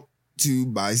 Shout out to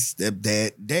my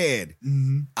stepdad, Dad.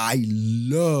 Mm-hmm. I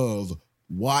love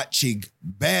watching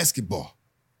basketball.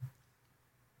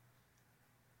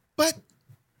 But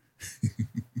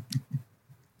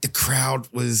the crowd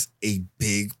was a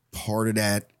big part of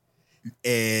that.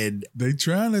 And they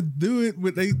trying to do it,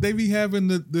 but they be having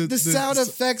the sound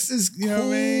effects is cool. You know what I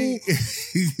mean?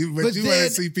 but you want to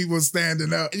see people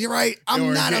standing up. You're right.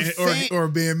 I'm not a fan. Or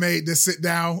being made to sit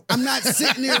down. I'm not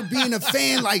sitting there being a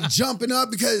fan, like jumping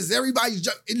up because everybody's,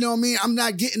 you know what I mean? I'm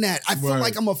not getting that. I feel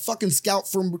like I'm a fucking scout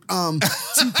from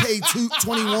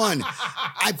 2021.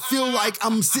 I feel like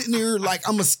I'm sitting there like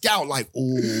I'm a scout, like,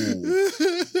 I'm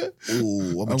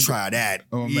gonna try that.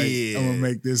 I'm gonna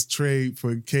make this trade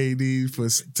for KD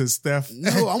to Steph.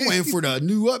 No, I'm waiting for the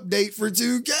new update for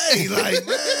 2K. Like,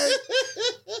 man.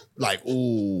 Like,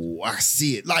 I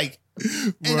see it. Like,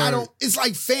 and I don't, it's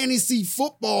like fantasy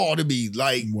football to me.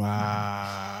 Like,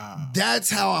 wow. That's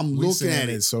how I'm looking at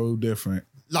it. It's so different.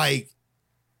 Like,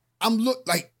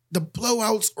 like the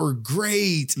blowouts are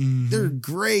great. Mm-hmm. They're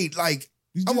great. Like,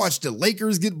 I watched the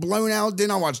Lakers get blown out.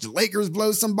 Then I watched the Lakers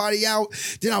blow somebody out.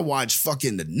 Then I watched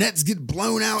fucking the Nets get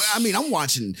blown out. I mean, I'm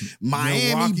watching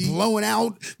Miami blowing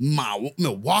out.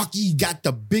 Milwaukee got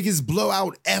the biggest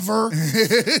blowout ever.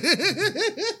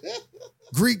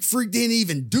 Greek Freak didn't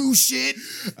even do shit.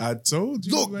 I told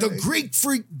you. Look, the Greek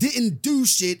Freak didn't do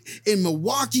shit, and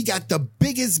Milwaukee got the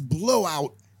biggest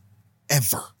blowout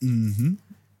ever. Mm-hmm.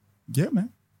 Yeah,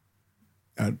 man.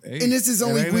 And this is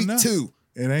only week 2.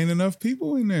 It ain't enough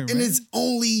people in there, man. And it's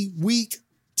only week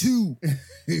 2. But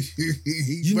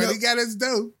he got his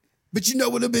dope. But you know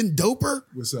what would have been doper?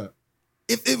 What's up?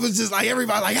 If it was just like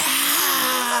everybody like,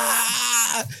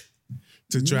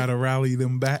 to try to rally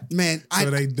them back. Man,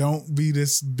 so they don't be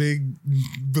this big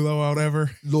blowout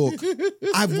ever. Look,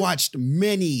 I've watched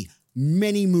many,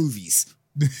 many movies.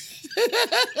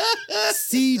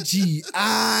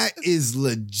 CGI is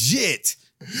legit.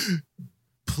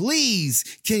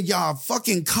 Please, can y'all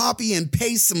fucking copy and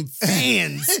paste some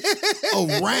fans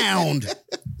around?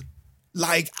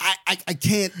 Like, I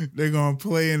can't. They're going to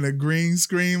play in the green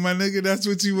screen, my nigga. That's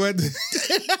what you want.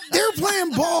 They're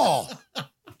playing ball.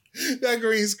 That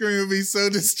green screen will be so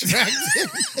distracting.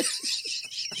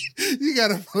 You You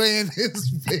gotta play in this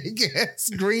big ass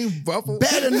green bubble.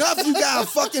 Bad enough you gotta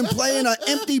fucking play in an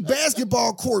empty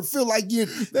basketball court. Feel like you're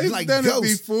They've like done ghost,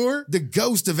 it before. the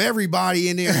ghost of everybody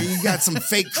in there. You got some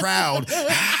fake crowd.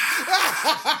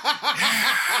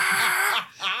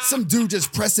 Some dude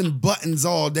just pressing buttons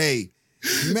all day.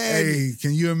 Man, Hey,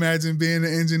 can you imagine being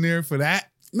an engineer for that?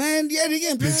 man, yeah, they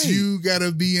getting But paid. you gotta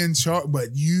be in charge, but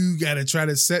you gotta try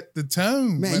to set the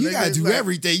tone. Man, My you nigga, gotta do like,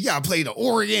 everything. You gotta play the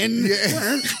organ.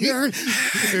 Yeah.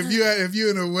 If you're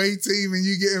in a away team and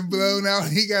you getting blown out,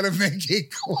 he gotta make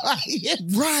it quiet.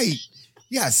 Right.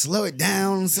 You gotta slow it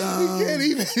down some. He can't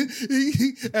even.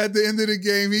 At the end of the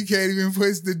game, he can't even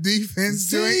push the defense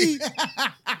to See? it.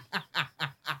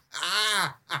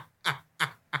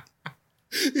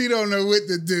 He don't know what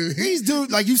to do. These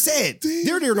dudes, like you said,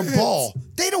 they're there to ball.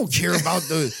 They don't care about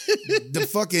the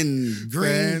fucking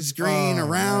green Fans. screen Oh,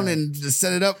 around man. and to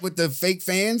set it up with the fake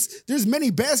fans. There's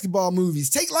many basketball movies.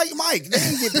 Take like Mike. They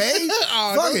didn't get paid.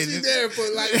 Oh, Fuck don't it. you dare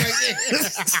put like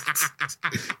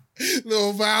that.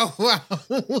 Little Bow Wow.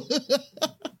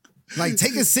 Like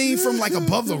take a scene from like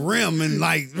above the rim and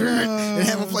like and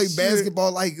have them play shit.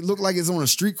 basketball like look like it's on a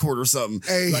street court or something.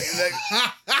 Hey,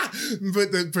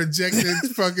 put the projected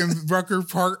fucking Rucker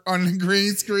Park on the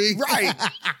green screen. Right.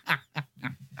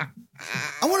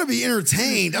 I want to be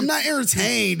entertained. I'm not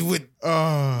entertained with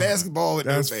Oh, basketball with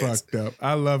that's no fans. fucked up.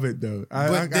 I love it though.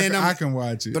 I can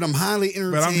watch it. But I'm highly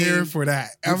entertained. But I'm here for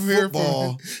that. with I'm here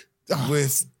football for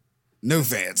with no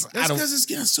fans. That's because it's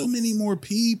getting so many more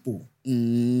people.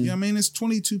 Yeah, I mean, it's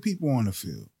 22 people on the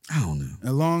field, I don't know.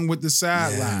 along with the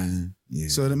sideline. Yeah.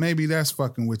 So that maybe that's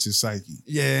fucking with your psyche.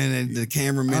 Yeah, and then the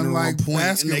cameramen are on Unlike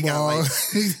point. And they got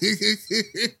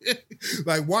basketball,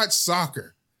 like, like watch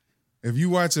soccer. If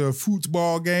you watch a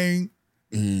football game,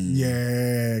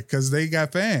 yeah, because they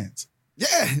got fans.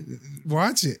 yeah,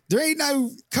 Watch it. there ain't no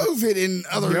COVID in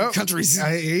other Yup. countries.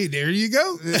 Hey, there you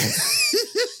go.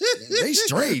 They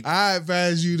straight. I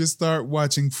advise you to start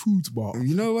watching football.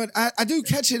 You know what? I do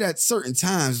catch it at certain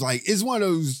times. Like it's one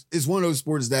of those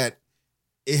sports that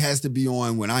it has to be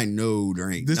on when I know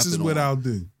there ain't. This is nothing what on. I'll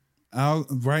do.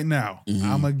 Right now,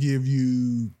 I'm gonna give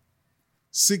you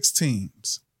 6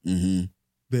 teams that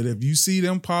if you see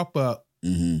them pop up,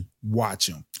 watch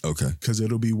them Okay. because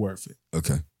it'll be worth it.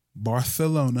 Okay.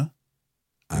 Barcelona,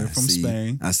 they're from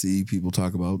Spain. I see people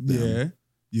talk about them. Yeah.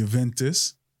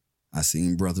 Juventus, I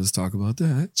seen brothers talk about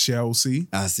that. Chelsea,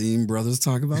 I seen brothers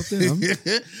talk about them.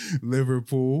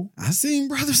 Liverpool, I seen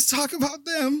brothers talk about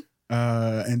them.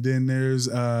 and then there's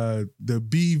the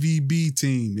BVB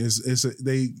team. They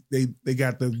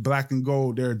got the black and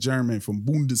gold. They're German from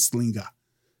Bundesliga.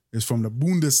 It's from the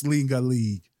Bundesliga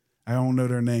league. I don't know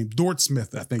their name.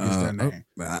 Dortmund, I think is their name.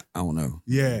 I don't know.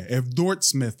 Yeah, if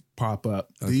Dortmund pop up,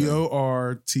 Okay.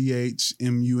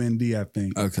 Dortmund, I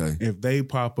think. Okay. If they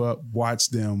pop up, watch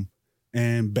them.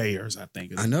 And Bayers, I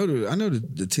think. I know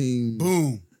the team.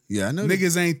 Boom. Yeah, I know.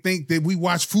 Niggas ain't think that we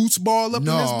watch football up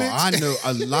No, in this bitch. I know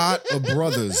a lot of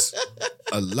brothers.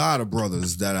 A lot of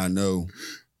brothers that I know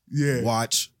Yeah,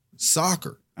 watch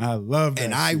soccer. I love that.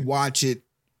 And I shit. watch it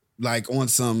like on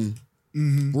some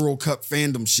World Cup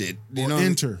fandom shit. You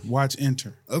know? Watch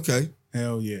Enter. Okay.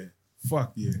 Hell yeah.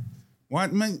 Fuck yeah.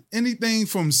 What man? Anything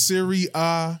from Serie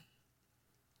A,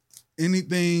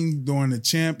 anything during the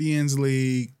Champions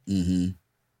League,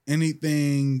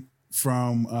 anything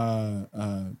from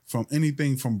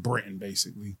anything from Britain,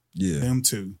 basically. Yeah. Them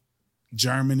two.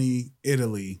 Germany,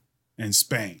 Italy, and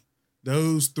Spain.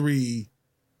 Those 3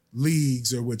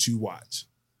 leagues are what you watch.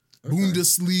 Okay.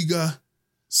 Bundesliga,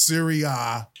 Serie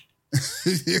A,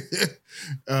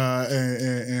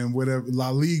 and whatever La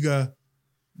Liga,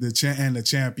 and the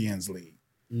Champions League.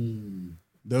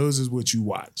 Those is what you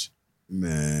watch.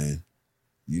 Man,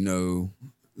 you know,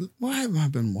 what have I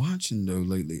been watching though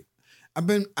lately? I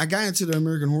got into the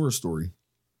American Horror Story.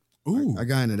 Ooh, I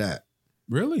got into that.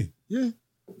 really? Yeah.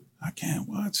 I can't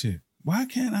watch it. Why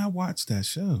can't I watch that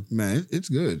show? Man, it's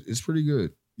good. It's pretty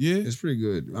good. Yeah, It's pretty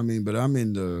good. I mean, but I'm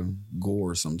into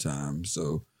gore sometimes.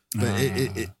 So, but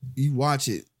it you watch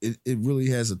it, it really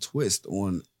has a twist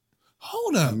on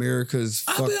hold up. America's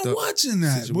I've fucked been up watching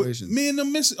that. situations. Me and the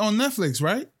miss on Netflix,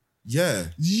 right? Yeah.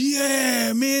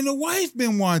 Yeah, me and the wife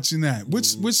been watching that.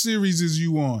 Which series is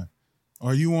you on?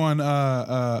 Are you on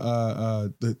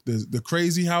the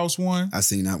Crazy House one? I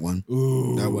seen that one.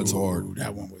 Ooh, That one's hard.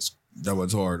 That one was. That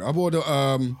was hard. I bought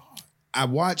I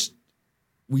watched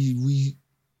we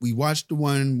watched the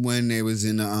one when they was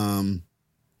in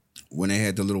when they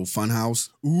had the little fun house.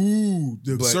 Ooh,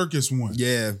 the circus one.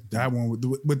 Yeah, that one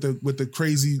with the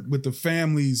crazy with the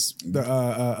families.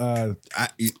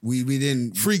 We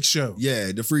didn't freak show.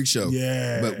 Yeah, the freak show.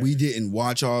 Yeah, but we didn't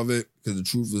watch all of it because the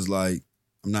truth was like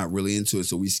I'm not really into it.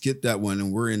 So we skipped that one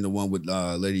and we're in the one with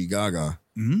Lady Gaga.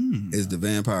 Is the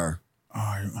vampire.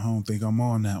 I don't think I'm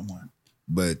on that one.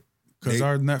 But because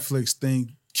our Netflix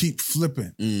thing keep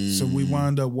flipping, so we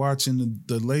wound up watching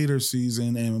the later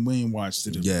season and we ain't watched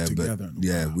it together.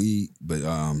 But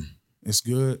it's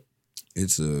good.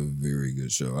 It's a very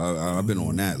good show. I've been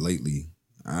on that lately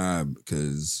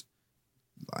because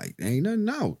like ain't nothing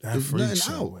out. That freak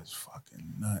show was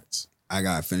fucking nuts. I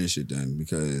gotta finish it then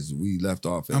because we left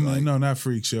off at no, not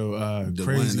freak show. The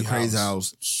Crazy one in the House. Crazy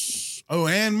House. Oh,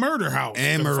 and Murder House.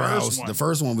 And Murder House. The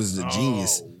first one was the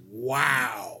genius.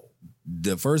 Wow.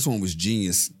 The first one was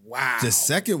genius. Wow. The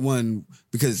second one,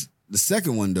 because the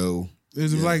second one though,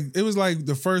 it was like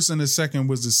the first and the second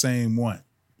was the same one.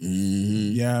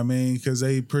 Mm-hmm. Yeah, I mean, because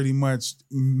they pretty much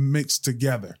mixed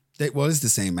together. It's the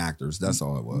same actors. That's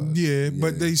all it was. Yeah,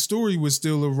 but the story was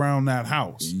still around that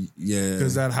house. Yeah,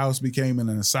 because that house became an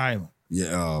asylum.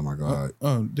 Yeah. Oh my God.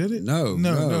 Oh, did it? No, it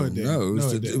didn't. No,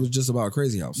 it was just about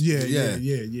Crazy House. Yeah.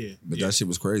 But that shit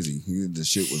was crazy. The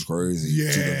shit was crazy.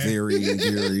 Yeah. To the very,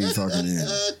 very fucking end.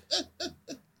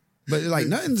 But like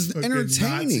nothing's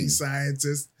entertaining. Nazi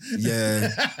scientist. Yeah,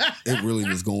 it really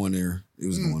was going there. It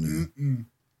was going there.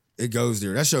 It goes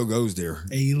there. That show goes there.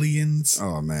 Aliens.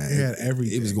 Oh man, it had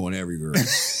everything. It was going everywhere.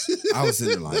 I was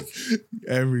sitting there like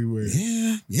everywhere.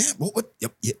 Yeah. What?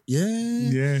 Yep.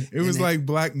 Yeah. It was like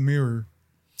Black Mirror.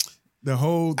 The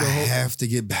whole. I have to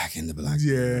get back into Black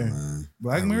Mirror. Man.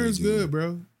 Black Mirror is good,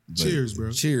 bro. Cheers,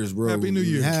 bro. Cheers, bro. Happy New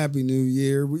Year. Happy New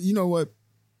Year. You know what?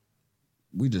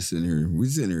 We just sitting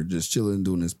here just chilling,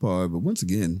 doing this pod. But once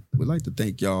again, we'd like to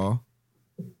thank y'all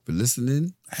for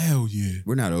listening. Hell yeah.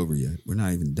 We're not over yet. We're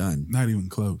not even done. Not even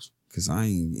close. Because I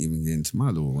ain't even getting to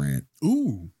my little rant.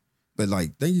 Ooh. But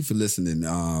like, thank you for listening.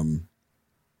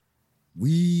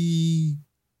 We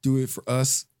do it for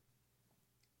us.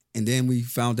 And then we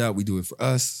found out we do it for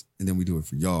us. And then we do it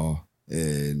for y'all.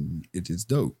 And it's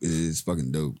dope. It is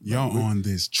fucking dope. Y'all on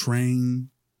this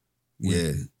train.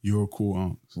 Your cool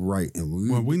unks. Right.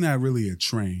 And we're not really a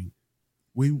train.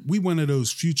 We one of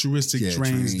those futuristic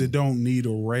trains that don't need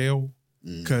a rail.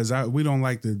 Because we don't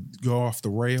like to go off the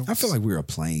rails. I feel like we're a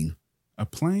plane. A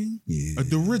plane? Yeah. A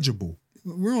dirigible.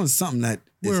 We're on something that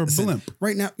we're a blimp.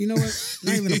 Right now, you know what?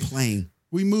 Not even a plane.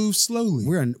 We move slowly.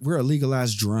 We're a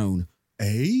legalized drone.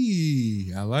 Hey,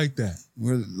 I like that.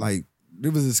 We're like,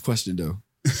 there was this question though.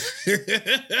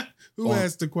 Who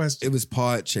asked the question? It was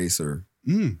Pod Chaser.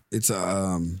 It's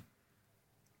a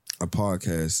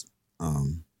podcast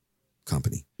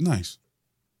company. Nice.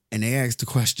 And they asked the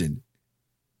question,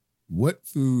 what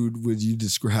food would you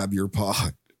describe your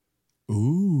pod?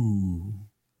 Ooh.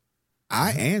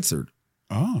 I answered.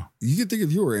 Oh. You can think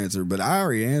of your answer, but I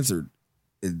already answered.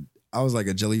 I was like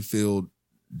a jelly-filled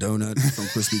donut from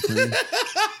Krispy Kreme.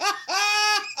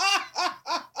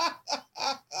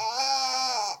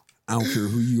 I don't care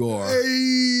who you are.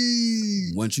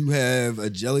 Hey. Once you have a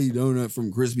jelly donut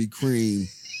from Krispy Kreme,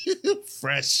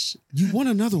 fresh, you want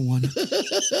another one.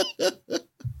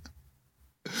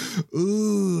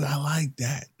 Ooh, I like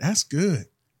that. That's good.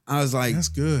 I was like, that's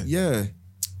good. Yeah.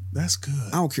 That's good.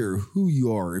 I don't care who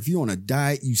you are. If you're on a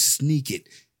diet, you sneak it.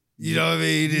 You know what I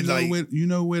mean? You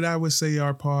know what I would say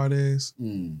our part is?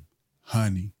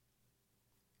 Honey.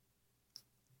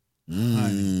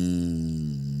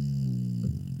 Honey.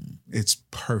 It's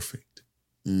perfect.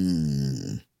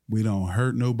 We don't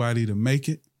hurt nobody to make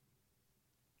it.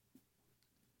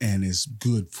 And it's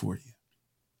good for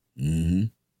you.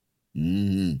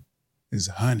 It's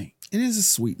honey. It is a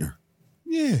sweetener.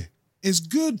 Yeah. It's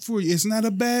good for you. It's not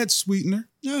a bad sweetener.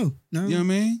 No. You know what I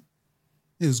mean?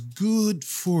 It's good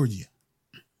for you.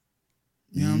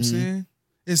 You know what I'm saying?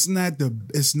 It's not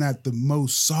the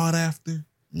most sought after.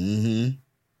 It's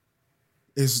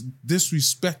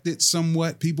disrespected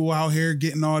somewhat. People out here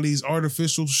getting all these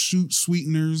artificial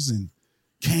sweeteners and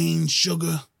cane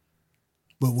sugar.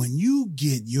 But when you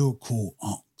get your cool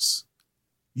unks,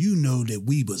 you know that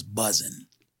we was buzzing.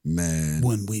 Man.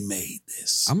 When we made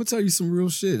this. I'm going to tell you some real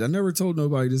shit. I never told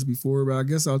nobody this before, but I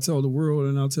guess I'll tell the world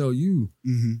and I'll tell you.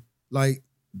 Like,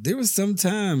 there was some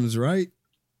times, right?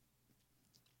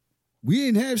 We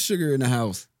didn't have sugar in the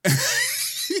house.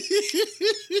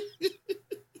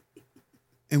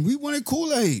 And we wanted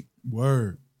Kool-Aid.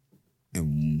 Word.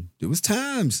 And there was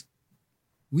times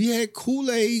we had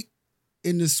Kool-Aid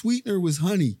and the sweetener was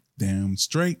honey. Damn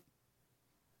straight.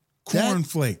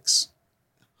 Cornflakes.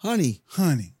 Honey.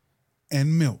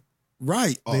 And milk.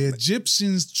 Right. The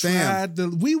Egyptians tried to.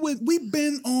 We've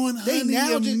been on honey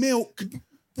and milk,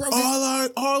 bro.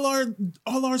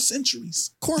 All our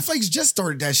centuries. Cornflakes just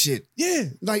started that shit. Yeah,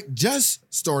 Like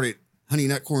just started Honey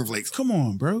Nut Cornflakes. come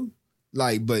on, bro.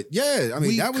 Like, but yeah, I mean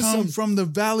We that was come from the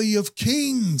Valley of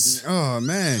Kings Oh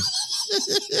man.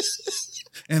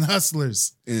 and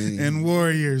hustlers and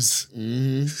warriors.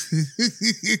 Mm-hmm.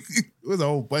 It was a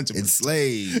whole bunch of And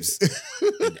slaves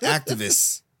and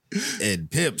activists and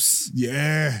pimps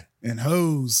yeah, and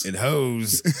hoes, and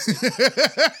hoes,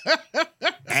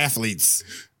 athletes,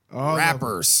 all of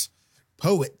rappers,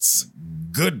 poets,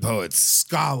 good poets,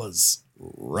 scholars.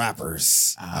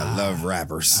 rappers. I love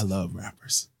rappers. I love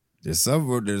rappers. There's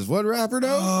one rapper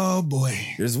though. Oh boy,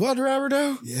 There's one rapper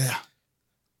though. yeah.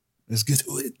 Let's get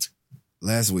to it.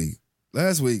 Last week,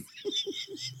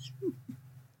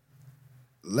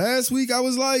 I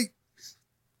was like,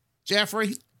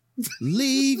 Jeffrey.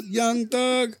 leave Young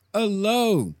Thug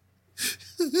alone.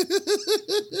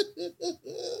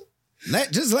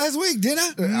 Just last week,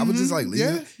 didn't I? I was just like, leave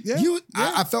Yeah, it.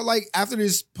 I felt like after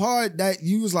this part that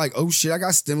you was like, oh shit, I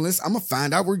got stimulus. I'm gonna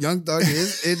find out where Young Thug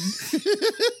is.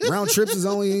 Round trips is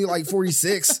only like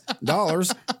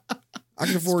 $46. I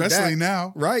can afford Especially that.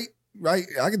 now. Right. I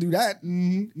can do that.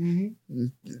 Mm-hmm.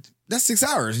 That's 6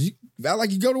 hours. You felt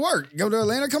like you go to work, go to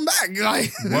Atlanta, come back.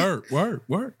 Like,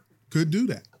 Work. Could do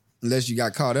that. unless you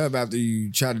got caught up after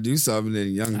you tried to do something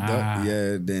and Young Thug,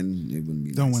 then it wouldn't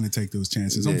be. Don't nice. want to take those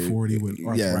chances. I'm 40 with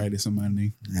arthritis in my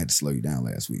knee. I had to slow you down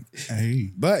last week.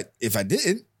 Hey. But if I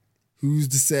didn't, who's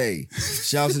to say?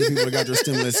 Shout out to the people that got their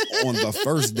stimulus on the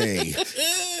first day.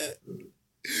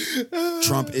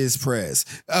 Trump is press.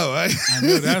 Oh, I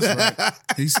know that's right.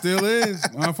 He still is.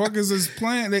 Motherfuckers is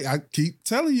playing. I keep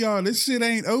telling y'all this shit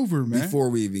ain't over, man. Before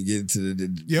we even get to the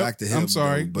back to him, I'm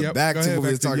sorry. though, but back to what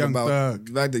we were talking about.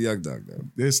 Thug. Back to Young Thug, though.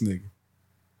 This nigga.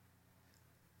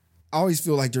 I always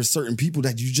feel like there's certain people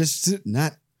that you just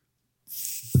not.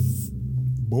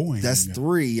 Boy. That's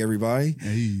 3, everybody.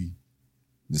 Hey.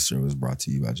 This show is brought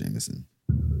to you by Jameson.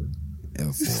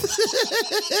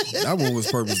 L4. That one was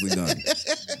purposely done.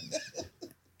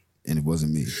 And it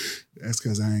wasn't me. That's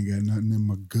because I ain't got nothing in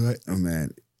my gut Oh,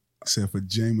 man. except for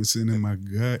Jameson in my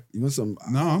gut. You want some?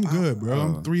 No, I'm good, bro.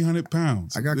 I'm 300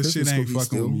 pounds. I got this shit Christmas ain't cookies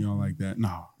fucking still. with me all like that.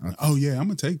 No. Okay. Oh, yeah, I'm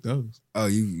going to take those. Oh,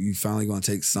 you finally gonna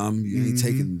take some? You ain't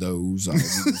taking those.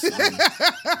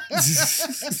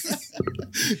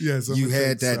 Yes, You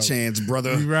had that chance,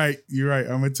 brother. You're right.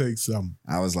 I'm going to take some.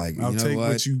 I was like, I'll you know take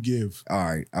what you. you give. All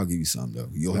right, I'll give you some though.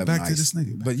 You'll But have back nice. to this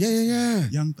nigga. But yeah.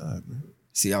 Young Thug, man.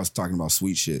 See, I was talking about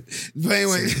sweet shit. But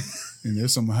anyway, And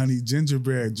there's some honey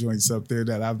gingerbread joints up there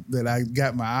that I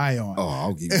got my eye on. oh,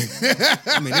 I'll give you.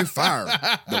 I mean, they're fire,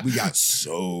 but we got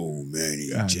so many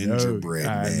gingerbread,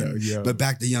 I know, man. yo. But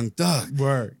back to Young Thug.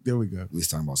 Word. There we go. We was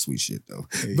talking about sweet shit though.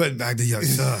 Hey. But back to Young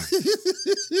Thug.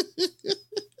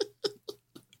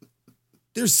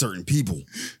 There's certain people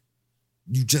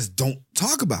you just don't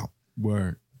talk about.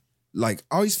 Word. Like,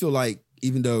 I always feel like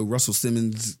even though Russell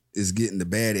Simmons is getting the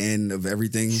bad end of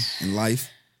everything in life,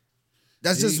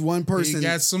 that's just one person. He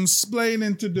got some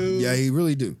splaining to do. Yeah, he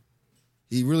really do.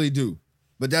 He really do.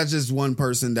 But that's just one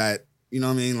person that, you know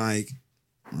what I mean? Like,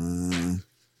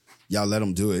 y'all let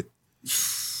him do it.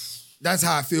 That's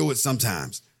how I feel with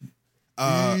sometimes.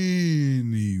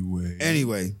 Anyway.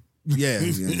 Yeah.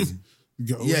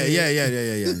 Go Yeah.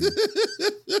 ahead.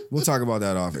 We'll talk about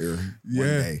that off air one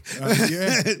day.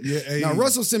 Hey, Now,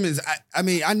 Russell Simmons, I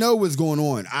mean, I know what's going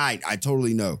on. I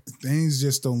totally know. things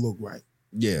just don't look right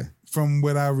Yeah. from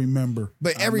what I remember.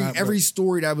 But I'm not- every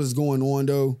story that was going on,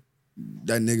 though,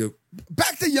 that nigga,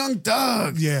 back to Young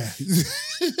Thug. Yeah.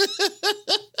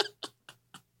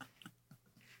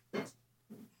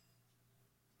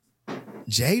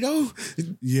 Jay, though?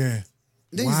 Yeah.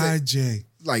 Niggas YJ.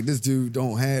 Like, this dude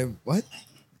don't have, what?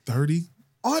 30?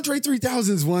 Andre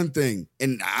 3000 is one thing.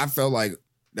 And I felt like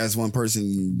that's one person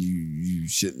you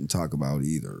shouldn't talk about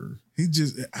either. He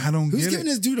just, I don't Who's get giving it.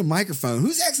 this dude a microphone?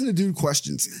 Who's asking the dude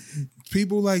questions?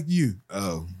 People like you.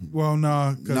 Oh. Well,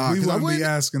 no, because Nah, we 'cause I wouldn't be wouldn't-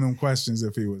 asking him questions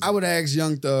if he was. I would ask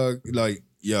Young Thug, like,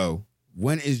 yo,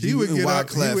 when is he you would and get up.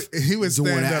 Wyclef He would doing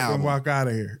stand an up album? and walk out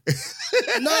of here.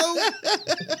 No.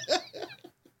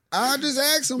 I just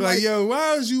asked him, Like, yo,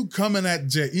 why was you coming at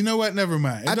Jay? You know what? Never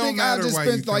mind. It I don't think I matter just why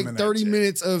spent you like coming 30 at Jay.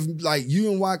 minutes of like you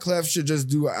and Wyclef should just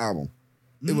do an album.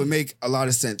 It would make a lot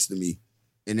of sense to me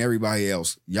and everybody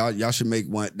else. Y'all should make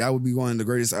one. That would be one of the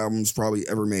greatest albums probably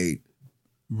ever made.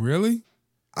 Really?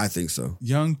 I think so.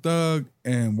 Young Thug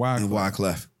and Wyclef. And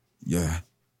Wyclef. Yeah.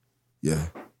 Yeah.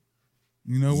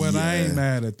 You know what? I ain't Yeah.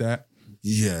 mad at that.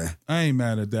 Yeah. I ain't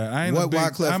mad at that. I ain't What a big,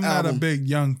 Wyclef I'm not a album? big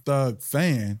Young Thug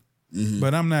fan,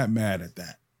 But I'm not mad at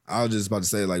that. I was just about to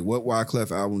say, like, what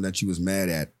Wyclef album that you was mad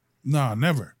at? No,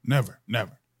 never.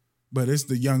 But it's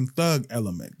the Young Thug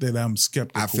element that I'm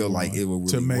skeptical. I feel like it will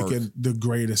really to make work. it the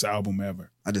greatest album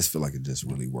ever. I just feel like it just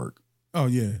really worked. Oh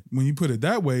yeah, when you put it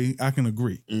that way, I can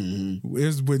agree.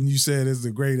 It's when you said it's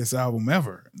the greatest album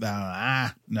ever. No.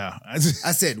 I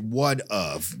said one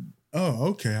of. Oh,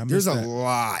 okay. There's a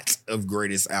lot of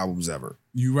greatest albums ever.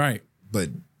 You right, but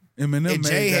Eminem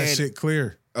made that shit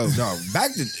clear. Oh no,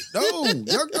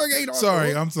 Young Thug ain't off Sorry,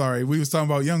 the hook. I'm sorry. We was talking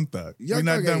about Young Thug. We're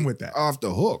not done with that. Off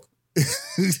the hook.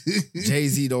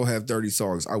 Jay-Z don't have 30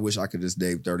 songs. I wish I could just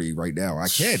name 30 right now. I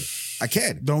can.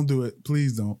 Don't do it.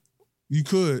 Please don't. You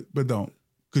could, but don't.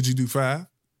 Could you do 5?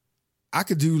 I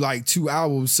could do like 2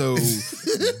 albums, so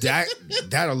that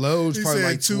alone is probably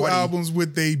like 2 20. albums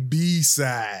with a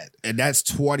B-side. And that's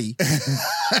 20.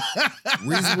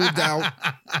 Reasonable Doubt.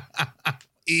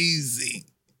 Easy.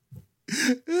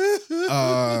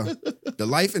 The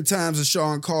Life and Times of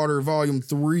Sean Carter, Volume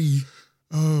 3.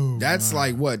 Oh, that's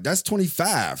like what? That's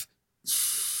 25.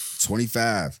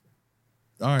 25.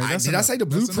 All right. That's did enough. I say the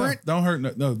That's Blueprint? enough. Don't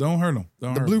hurt. No, don't hurt them.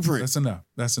 The Blueprint. That's enough.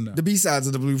 That's enough. The B-sides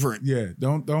of the Blueprint. Yeah.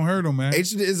 Don't hurt them, man. H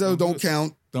to the Izzo don't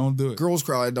count. Don't do it. Girls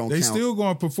Cry don't they count. still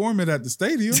going to perform it at the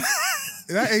stadium.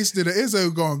 That H to the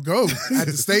Izzo going to go at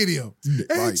the stadium.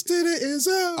 Right. H to the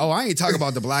Izzo. Oh, I ain't talking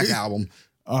about the Black Album.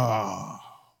 Oh.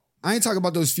 I ain't talking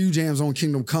about those few jams on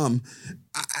Kingdom Come.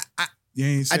 You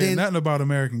ain't saying nothing about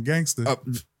American Gangster.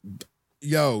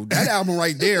 Yo, that album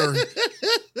right there.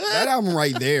 That album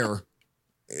right there.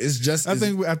 It's just. I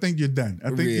think you're done. I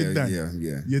think you're done.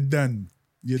 Yeah. You're done.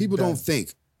 People don't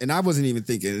think, and I wasn't even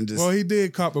thinking. And just, well, he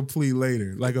did cop a plea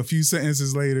later. Like a few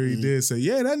sentences later, he did say,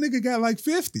 "Yeah, that nigga got like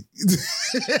 50."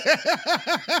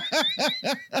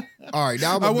 All right,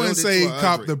 now I wouldn't say he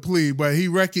copped the plea, but he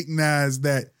recognized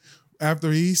that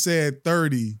after he said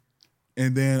 30.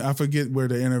 And then I forget where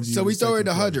the interview. So we throw in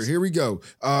the 100. Here we go.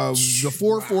 The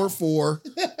 444.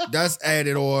 That's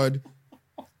added on.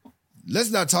 Let's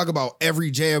not talk about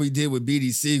every jam we did with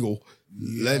BD Siegel.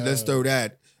 Yeah. Let's throw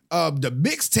that. The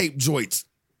mixtape joints.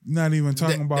 Not even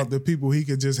talking about the people he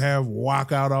could just have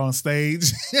walk out on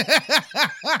stage.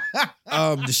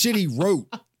 The shit he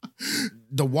wrote.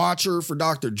 The Watcher for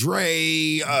Dr.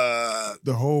 Dre.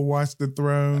 The whole Watch the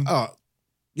Throne.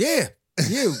 Yeah.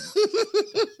 You.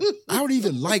 I don't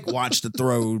even like Watch the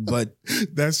Throne, but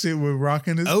that shit was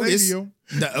rocking the stadium.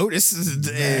 The Otis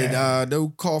and No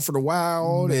Call for the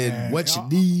Wild and What You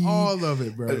Need. All of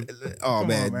it, bro.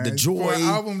 Come on, The Joy. For an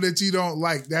album that you don't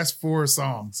like, that's 4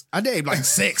 songs. I named like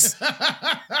 6.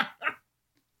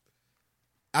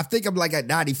 I think I'm like at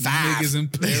 95. Niggas in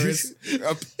Paris.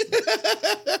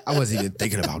 I wasn't even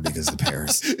thinking about niggas in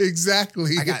Paris.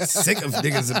 Exactly. I got sick of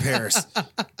niggas in Paris.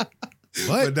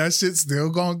 But that shit's still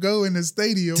gonna go in the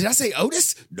stadium. Did I say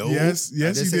Otis? No. Yes, you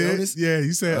did. Otis? Yeah,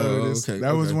 you said Otis. Okay,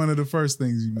 that was one of the first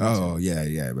things you mentioned. Oh,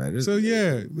 yeah, man. So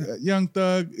yeah, Young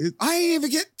Thug. I ain't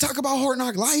even talk about Hard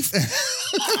Knock Life.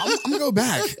 I'm gonna go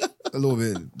back a little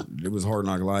bit. It was Hard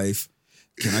Knock Life.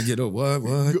 Can I get a what?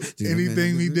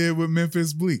 Anything we did with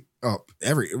Memphis Bleak. Oh,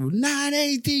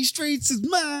 980 streets is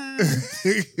mine.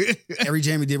 Every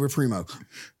jam we did with Primo.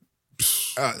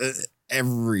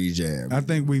 Every jam. I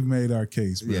think we've made our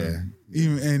case, bro. Yeah.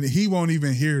 And he won't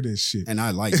even hear this shit. And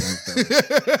I like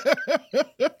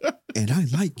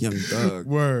Young Thug.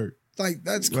 Word. Like,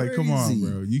 that's crazy. Like, come on,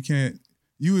 bro. You can't.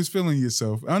 You was feeling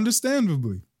yourself.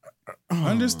 Understandably.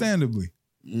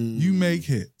 You make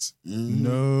hits.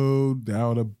 No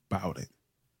doubt about it.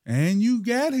 And you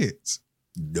got hits.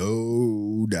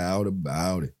 No doubt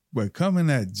about it. But coming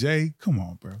at Jay, come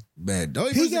on, bro. Man,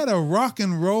 he got a rock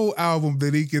and roll album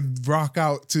that he could rock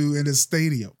out to in the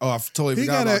stadium. Oh, I totally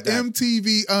forgot about that. He got an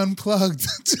MTV Unplugged.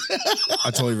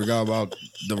 I totally forgot about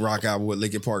the rock album with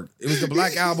Linkin Park. It was the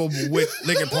Black album with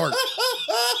Linkin Park.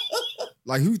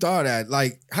 Like, who thought that?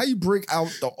 Like, how you break out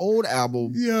the old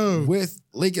album with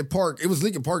Linkin Park? It was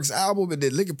Linkin Park's album, and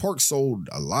then Linkin Park sold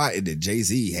a lot, and then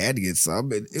Jay-Z had to get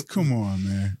some. Come on,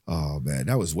 man. Oh, man.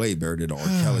 That was way better than the R.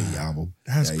 Kelly album.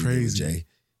 That's crazy. Jay.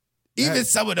 Even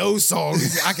some of those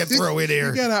songs I can throw in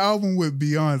there. He got an album with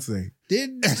Beyonce.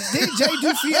 Did Jay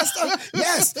do Fiesta?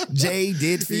 Yes, Jay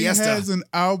did Fiesta. He has an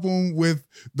album with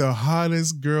the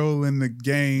hottest girl in the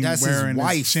game. That's wearing his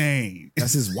wife. A chain.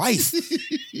 That's his wife.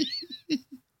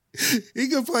 He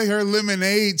could play her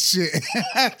Lemonade shit,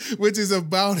 which is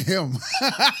about him,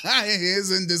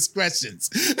 his indiscretions.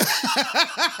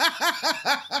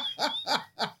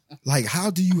 Like, how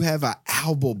do you have an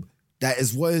album that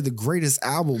is one of the greatest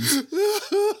albums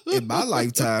in my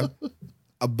lifetime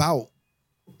about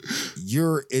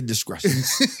your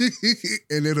indiscretions.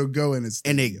 And it'll go in its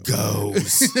And it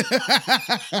goes.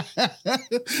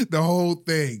 The whole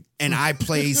thing. And I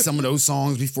play some of those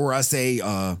songs before I say, you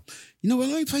know what,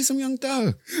 let me play some Young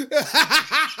Thug.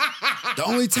 The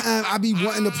only time I be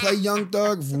wanting to play Young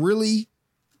Thug, really,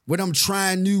 when I'm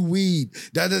trying new weed.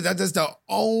 That's the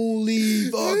only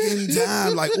fucking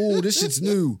time. Like, oh, this shit's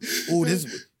new. Oh,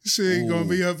 this... She ain't gonna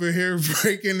be up in here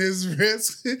breaking his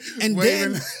wrist. And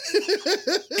then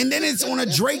it's on a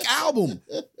Drake album.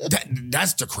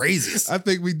 That's the craziest. I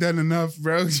think we done enough,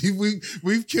 bro.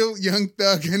 We've killed Young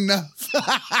Thug enough.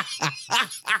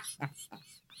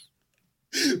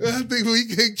 I think we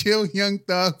could kill Young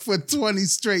Thug for 20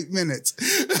 straight minutes.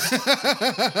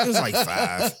 It was like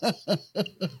 5.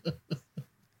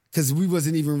 Because we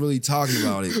wasn't even really talking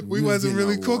about it. We wasn't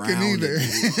really cooking either.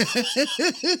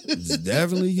 It's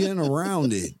definitely getting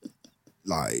around it.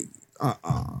 Like,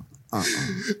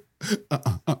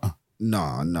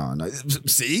 No.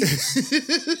 See?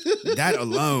 That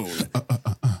alone.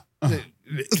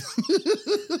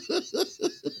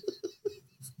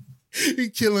 He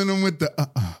killing him with the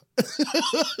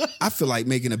I feel like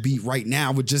making a beat right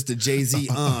now with just the Jay-Z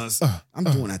I'm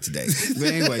doing that today. But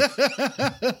anyway.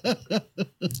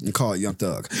 And call it Young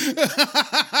Thug.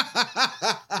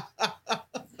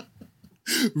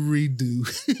 Redo.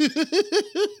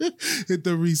 Hit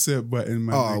the reset button,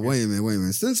 my nigga. Wait a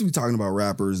minute. Since we talking about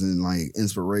rappers and like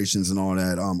inspirations and all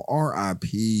that,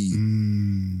 R.I.P.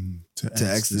 to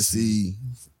Ecstasy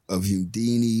of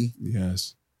Houdini.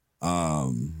 Yes.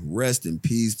 Rest in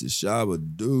peace to Shabba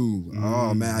Doo.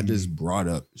 Oh man, I just brought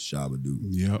up Shabba Doo.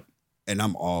 Yep. And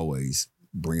I'm always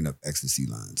bringing up Ecstasy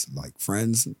lines. Like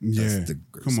Friends. Yeah.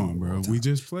 Come on, bro. We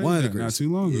just played that not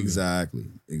too long ago.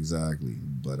 Exactly.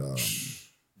 But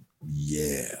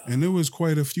yeah. And there was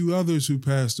quite a few others who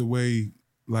passed away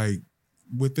like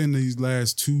within these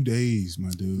last 2 days, my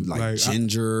dude. Like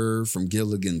Ginger from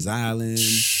Gilligan's Island.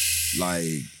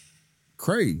 Like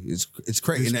crazy. It's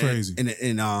crazy. It's crazy.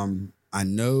 And I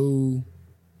know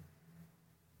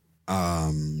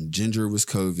Ginger was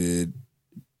COVID.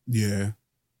 Yeah.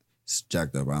 It's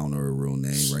jacked up. I don't know her real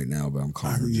name right now, but I'm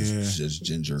calling her just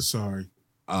Ginger. Sorry.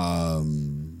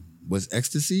 Was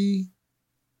Ecstasy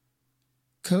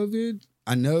COVID?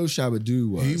 I know Shabba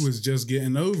Doo was. He was just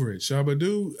getting over it. Shabba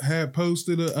Doo had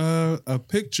posted a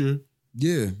picture.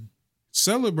 Yeah.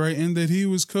 Celebrating that he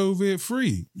was COVID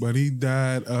free, but he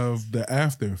died of the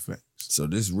after effects. So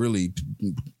this really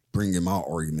bringing my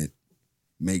argument,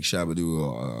 make Shabba Doo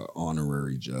an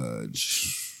honorary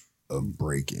judge of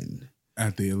breaking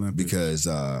at the Olympics. Because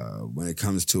when it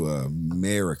comes to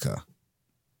America,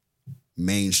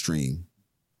 mainstream,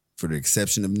 for the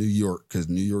exception of New York, because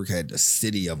New York had the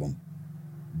city of them,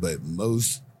 but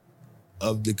most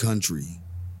of the country,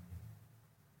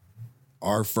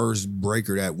 our first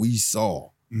breaker that we saw,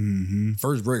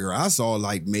 first breaker I saw,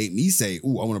 like made me say,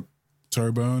 "Ooh, I want to."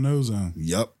 Turbo and Ozone.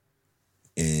 Yep.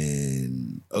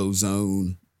 And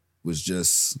Ozone was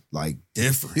just like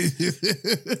different.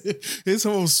 His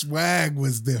whole swag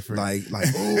was different. Like,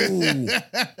 oh,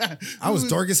 I was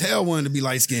dark as hell wanting to be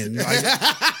light skinned. Like,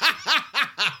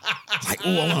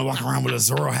 oh, I want to walk around with a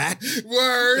Zorro hat.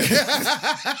 Word.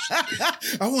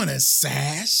 I want a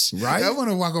sash. Right. I want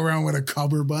to walk around with a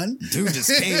cummerbund. Dude just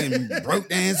came and broke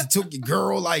dance and took your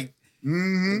girl like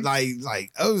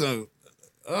Ozone.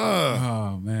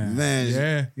 Oh man.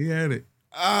 Yeah, he had it.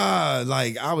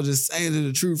 Like I was just saying to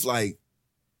the truth, like,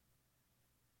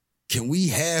 can we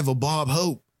have a Bob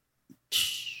Hope?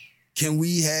 Can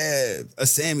we have a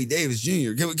Sammy Davis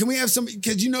Jr.? Can we have somebody?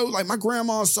 Because like my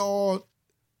grandma saw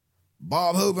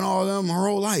Bob Hope and all of them her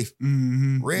whole life.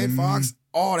 Red Fox,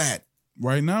 all that.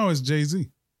 Right now it's Jay-Z.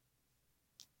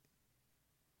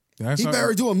 He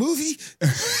better do a movie.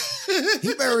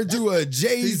 He better do a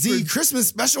Jay-Z Christmas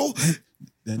special.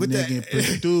 That nigga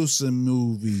producing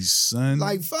movies, son.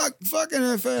 Like fucking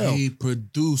NFL. He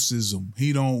produces them.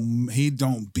 He don't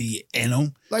be in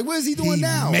them. Like what is he doing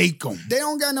now? Make them. They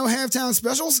don't got no halftime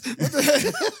specials. What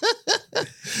the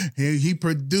he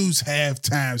produced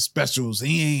halftime specials.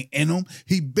 He ain't in them.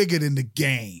 He bigger than the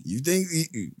game. You think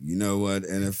you know what?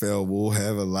 NFL will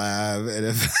have a live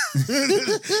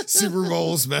NFL Super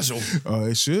Bowl special. Oh,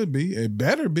 it should be. It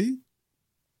better be.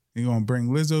 He gonna bring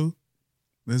Lizzo.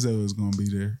 Lizzo is gonna be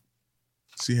there.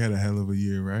 She had a hell of a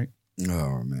year, right?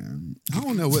 Oh man, I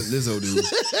don't know what Lizzo do.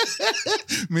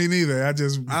 Me neither.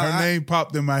 Her name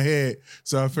popped in my head,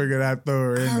 so I figured I'd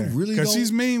throw her in there. Really, because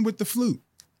she's mean with the flute.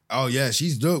 Oh yeah,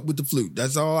 she's dope with the flute.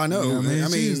 That's all I know. You know what I mean,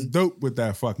 she's dope with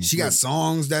that fucking. She flute. got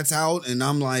songs that's out, and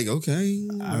I'm like, okay.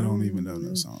 I don't even know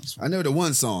those songs. I know the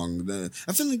one song.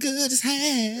 I'm feeling good as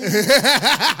hell.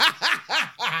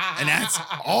 And that's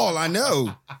all I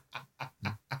know.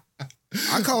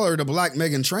 I call her the Black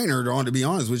Megan Trainor, to be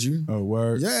honest with you. Oh,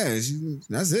 word. Yeah,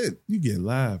 that's it. You get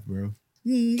live, bro.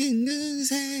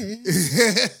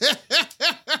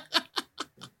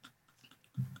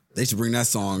 They should bring that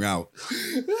song out.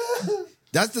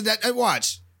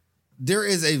 Watch. There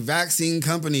is a vaccine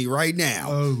company right now.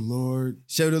 Oh, Lord.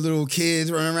 Show the little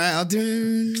kids running around.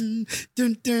 Dun,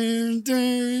 dun, dun,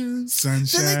 dun.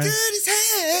 Sunshine. Feeling good as hell.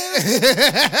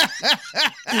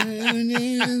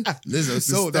 Lizzo The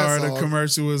sold star that of song. the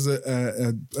commercial was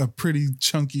a pretty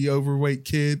chunky, overweight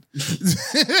kid.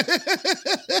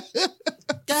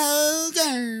 Go,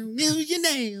 girl, use your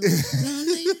nails.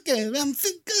 I'm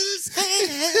feeling good as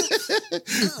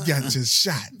hell. Got your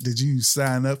shot. Did you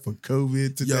sign up for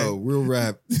COVID today? Yo, real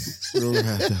rap. Real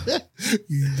rap, though.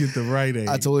 You get the right age.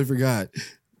 I totally forgot.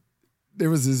 There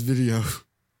was this video.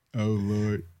 Oh,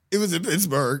 Lord. It was in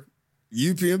Pittsburgh,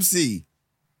 UPMC.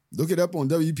 Look it up on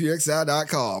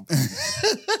WPXI.com.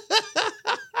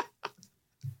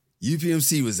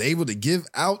 UPMC was able to give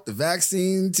out the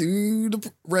vaccine to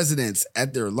the residents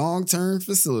at their long-term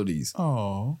facilities.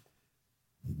 Oh.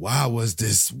 Why was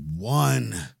this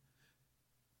one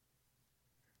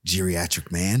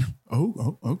geriatric man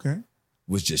Oh, okay.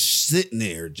 was just sitting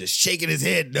there, just shaking his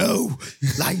head, no.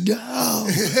 Like, no.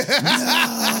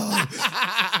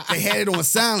 They had it on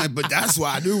silent, but that's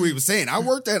why I knew what he was saying. I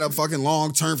worked at a fucking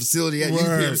long-term facility at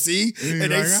UPMC,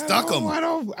 and they stuck him. I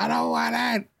don't want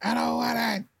that. I don't want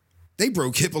that. They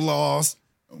broke HIPAA laws.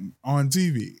 On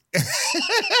TV. I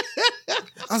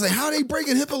was like, how are they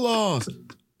breaking HIPAA laws?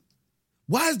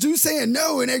 Why is dude saying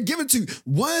no and they're giving to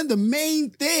one of the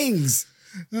main things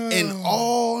in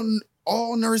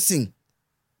all nursing?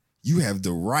 You have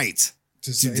the right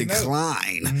to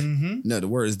decline. No. Mm-hmm. No, the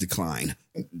word is decline.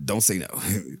 Don't say no.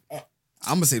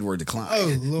 I'm gonna say the word decline.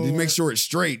 Oh, Lord. To make sure it's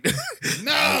straight.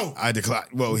 No. I decline.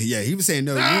 Well, yeah, he was saying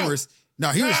no numerous. No,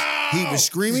 he was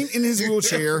screaming in his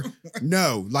wheelchair.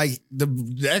 No, like the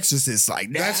Exorcist, like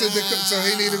no. That's what so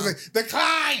he needed to be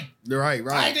decline. Right.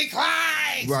 I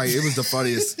decline. Right. It was the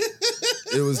funniest.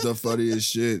 It was the funniest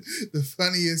shit. The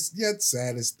funniest yet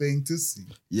saddest thing to see.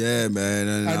 Yeah, man.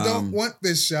 And, I don't want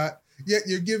this shot, yet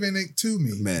you're giving it to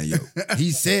me. Man, yo. He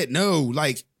said no.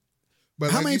 Like, But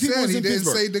how like many you people said, was he in didn't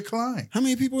Pittsburgh? say decline. How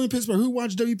many people in Pittsburgh who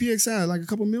watched WPXI? Like a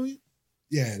couple million?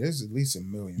 Yeah, there's at least 1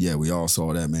 million. Yeah, we all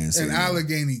saw that, man. In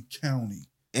Allegheny County,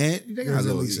 And they got there's a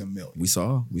at little, least 1 million. we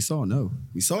saw a no.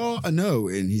 We saw a no,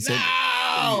 and he said,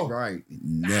 No! right,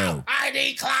 no. I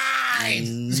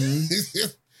decline.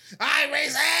 Mhm.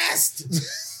 I resist.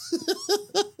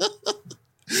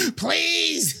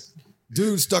 Please.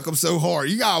 Dude stuck him so hard.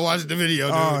 You gotta watch the video,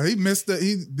 dude. Oh, he missed it.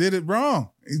 He did it wrong.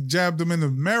 He jabbed him in the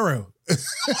marrow.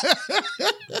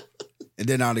 And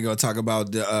then now they're gonna talk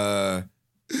about the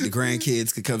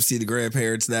grandkids could come see the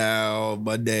grandparents now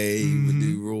Monday with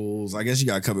new rules. I guess you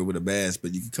gotta come in with a mask,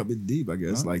 but you can come in deep. I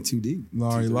guess like 2 deep.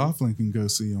 Lori Loughlin can go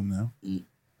see him now. Mm.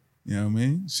 You know what I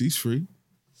mean? She's free.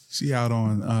 She out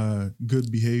on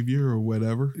good behavior or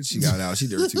whatever. She got out. She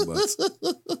did her 2 months.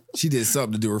 She did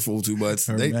something to do her full 2 months.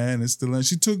 Her man is still in.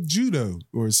 She took judo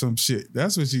or some shit.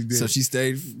 That's what she did. So she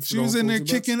stayed. She was in there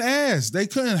kicking ass. They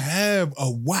couldn't have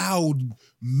a wild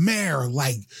mare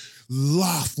like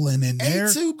Laughlin in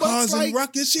there 2 months, causing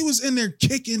ruckus. She was in there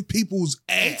kicking people's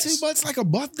ass. 2 months like a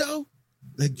month though.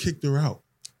 They kicked her out.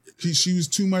 She was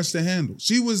too much to handle.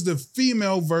 She was the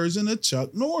female version of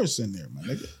Chuck Norris in there, my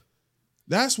nigga.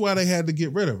 That's why they had to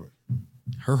get rid of her.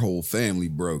 Her whole family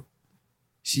broke.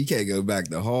 She can't go back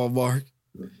to Hallmark.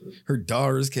 Her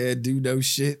daughters can't do no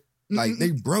shit. Like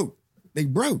they broke. They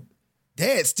broke.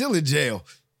 Dad's still in jail.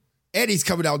 Eddie's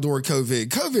coming out during COVID.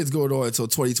 COVID's going on until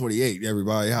 2028,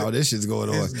 everybody. How this shit's going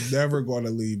on. It's never going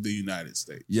to leave the United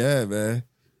States. Yeah, man.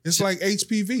 It's like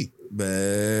HPV.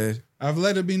 Man. I've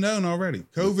let it be known already.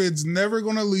 COVID's never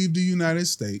going to leave the United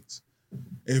States.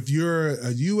 If you're a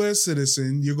U.S.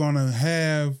 citizen, you're going to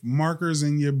have markers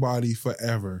in your body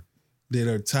forever that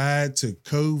are tied to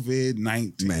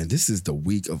COVID-19. Man, this is the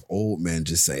week of old men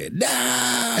just saying,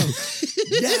 no,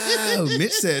 no.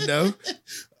 Mitch said no.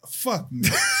 Fuck me.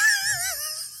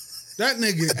 That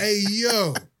nigga, hey,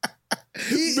 yo.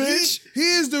 He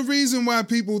is the reason why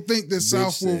people think the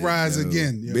South will rise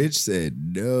again. Yo. Mitch said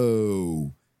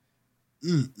no.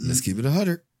 Let's keep it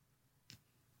 100.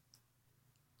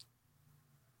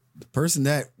 The person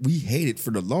that we hated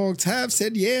for the long time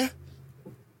said yeah.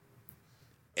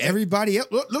 Everybody else,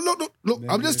 look.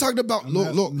 I'm just talking about,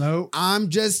 look. No. I'm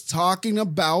just talking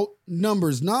about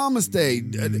numbers.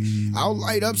 Namaste. I'll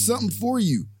light up something for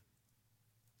you.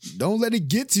 Don't let it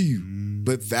get to you.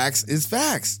 But facts is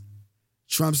facts.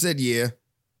 Trump said yeah.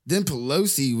 Then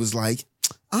Pelosi was like,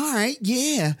 all right,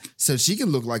 yeah. So she can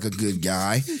look like a good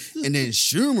guy. And then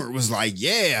Schumer was like,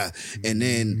 yeah. And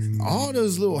then all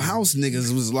those little house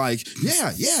niggas was like,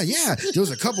 yeah. There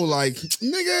was a couple like,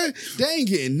 nigga, they ain't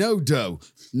getting no dough.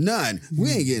 None. We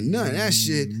ain't getting none of that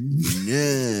shit.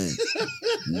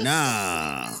 None.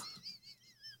 Nah.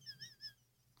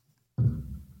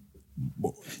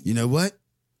 You know what?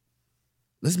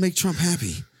 Let's make Trump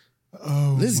happy.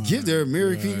 Oh, let's give their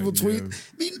American people tweet.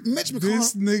 Yeah. Mitch McConnell.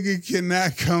 This nigga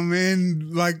cannot come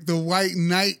in like the white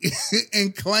knight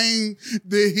and claim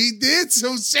that he did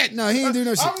some shit. No, he didn't do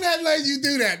no shit. I'm not letting you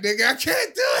do that, nigga. I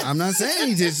can't do it. I'm not saying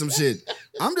he did some shit.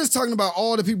 I'm just talking about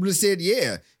all the people that said,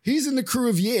 yeah, he's in the crew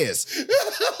of yes.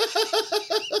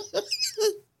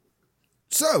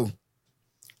 So,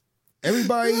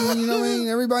 everybody, you know what I mean?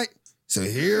 Everybody. So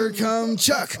here come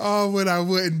Chuck. Oh, what I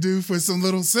wouldn't do for some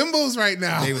little symbols right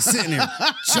now. They were sitting there.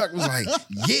 Chuck was like,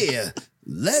 yeah,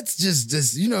 let's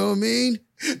just, you know what I mean?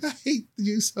 I hate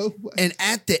you so much. And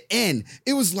at the end,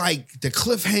 it was like the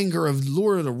cliffhanger of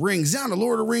Lord of the Rings. Now the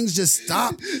Lord of the Rings just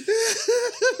stopped.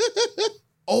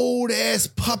 Old ass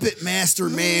puppet master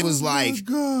man was like,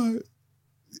 oh God.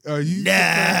 Are you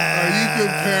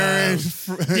comparing?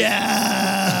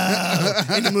 Yeah.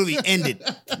 And the movie ended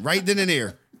right then and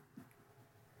there.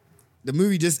 The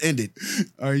movie just ended.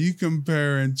 Are you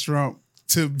comparing Trump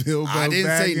to Bilbo Baggins? I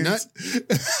didn't say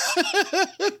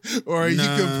nothing. Or are you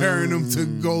comparing him to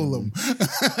Golem?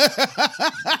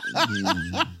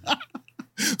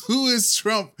 Who is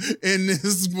Trump in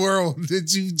this world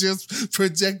that you just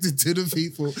projected to the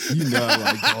people? You know I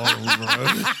like Golem, bro.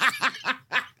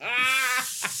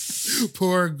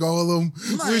 Poor Golem.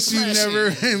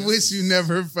 Wish you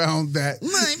never found that.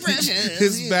 My precious.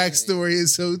 His backstory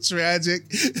is so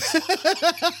tragic.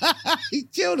 He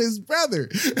killed his brother.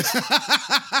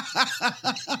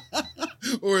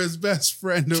 Or his best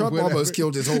friend. Trump almost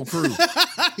killed his whole crew.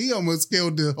 He almost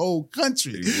killed the whole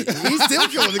country. He's still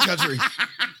killing the country.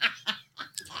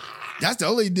 That's the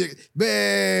only nigga.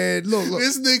 Man, look.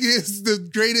 This nigga is the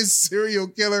greatest serial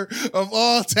killer of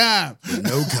all time.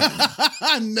 No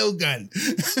gun. No gun.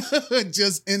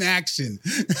 Just in action.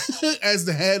 As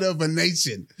the head of a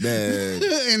nation. Man.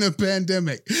 In a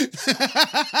pandemic.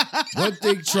 One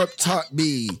thing Trump taught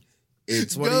me in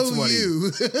 2020. Go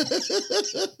you.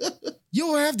 You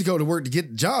don't have to go to work to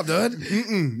get the job done.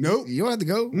 Nope. You don't have to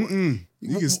go.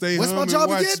 You can stay What's home my job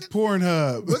and watch again?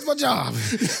 Pornhub. What's my job?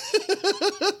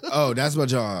 Oh, that's my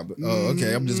job. Oh,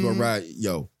 okay. I'm just going to ride.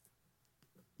 Yo,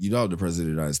 you know I'm the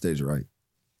president of the United States, right?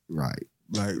 Right.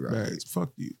 Right.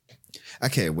 Fuck you. I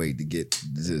can't wait to get to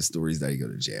the stories that you go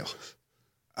to jail.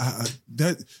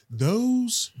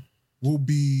 Those will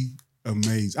be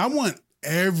amazing. I want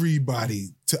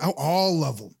everybody to, all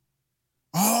of them.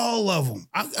 All of them.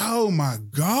 Oh my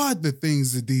God, the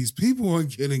things that these people are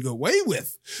getting away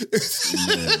with.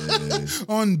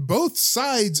 On both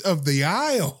sides of the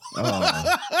aisle.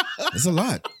 It's a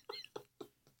lot.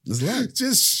 It's a lot.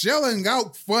 Just shelling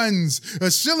out funds. A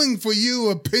shilling for you,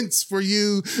 a pence for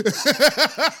you.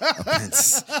 A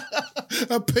pence.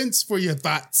 A pence for your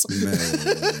thoughts.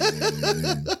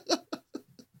 Man.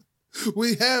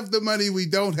 We have the money, we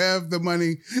don't have the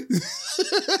money.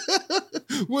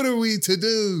 What are we to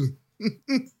do?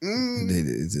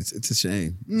 It's a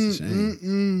shame. It's a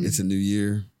shame. It's a new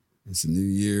year. It's a new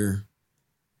year.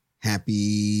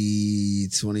 Happy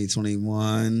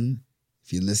 2021.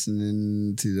 If you're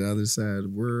listening to the other side of the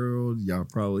world, y'all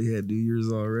probably had New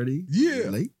Year's already. Yeah.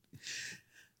 Late.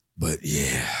 But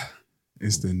yeah.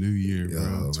 It's the new year,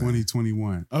 bro.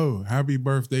 2021. Oh, happy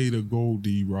birthday to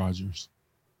Goldie Rogers.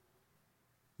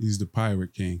 He's the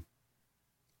Pirate King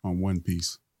on One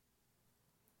Piece.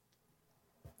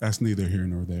 That's neither here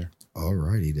nor there. All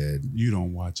righty, then. You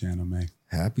don't watch anime.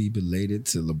 Happy belated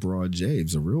to LeBron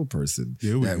James, a real person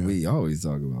we always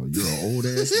talk about. You're an old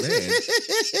ass man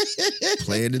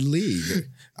playing in the league.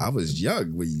 I was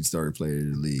young when you started playing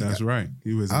in the league. That's right.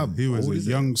 He was a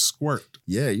young squirt.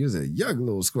 Yeah, he was a young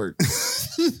little squirt.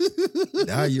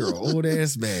 Now you're an old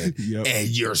ass man, and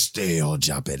you're still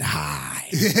jumping high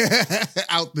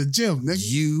out the gym. Nigga.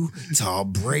 You,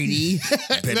 Tom Brady,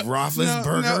 Ben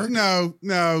Roethlisberger.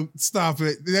 No, stop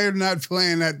it. They're not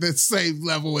playing at the same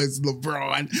level as LeBron.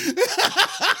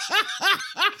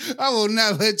 I will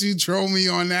not let you troll me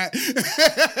on that.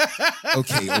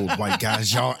 Okay, old white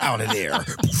guys, y'all out of there.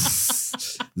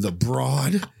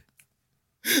 LeBron.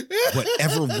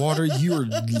 Whatever water you're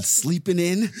sleeping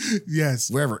in.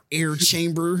 Yes. Wherever air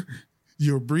chamber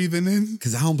you're breathing in.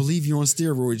 Because I don't believe you're on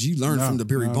steroids. You learned from the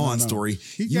Barry Bonds story.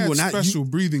 He got special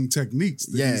breathing techniques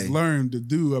that he's learned to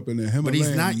do up in the Himalayan But he's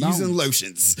not mountains. using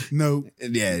lotions. No.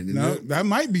 Yeah. No, that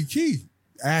might be key.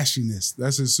 ashiness.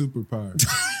 That's his superpower.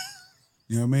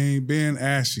 You know what I mean? Being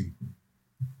ashy.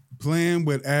 Playing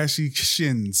with ashy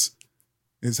shins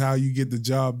is how you get the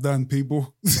job done,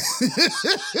 people.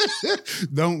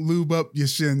 Don't lube up your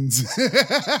shins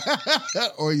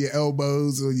or your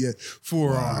elbows or your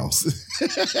forearms. Wow.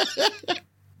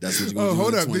 That's what you're going to do.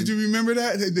 Hold up. Did you remember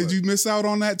that? Did you miss out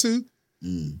on that too?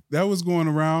 That was going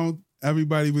around.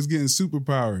 Everybody was getting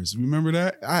superpowers. Remember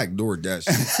that? I ignored that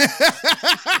shit.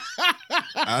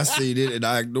 I seen it and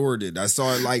I ignored it. I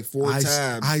saw it like 4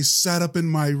 times. I sat up in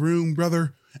my room,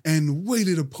 brother, and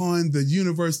waited upon the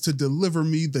universe to deliver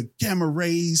me the gamma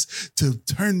rays to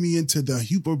turn me into the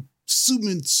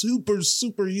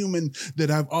superhuman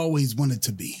that I've always wanted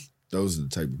to be. Those are the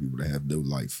type of people that have no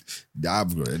life.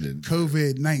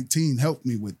 COVID-19 helped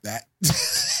me with that.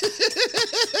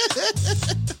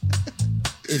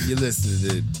 If you listen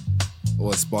to it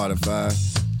on Spotify.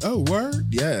 Oh,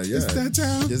 word? Yeah. It's that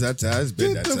time? It's that time. It's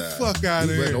been Get that the time. fuck out of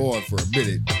We here. went on for a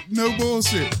minute. No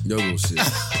bullshit. No bullshit.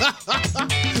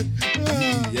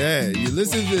 Yeah, you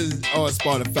listen to on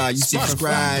Spotify. You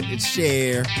subscribe and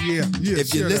share. Yeah.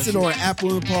 If you listen on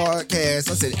Apple and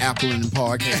Podcasts, I said Apple and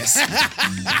Podcasts.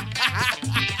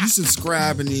 You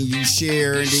subscribe and then you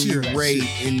share and then you rate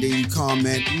and then you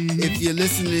comment. If you're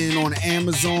listening on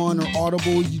Amazon or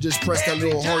Audible, you just press that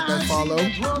little heart that follow.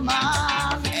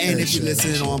 And if you're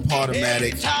listening on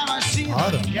Podomatic,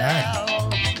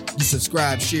 you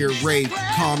subscribe, share, rate,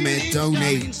 comment,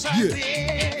 donate.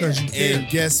 Because you can. And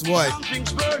guess what?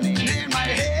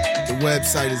 The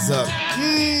website is up.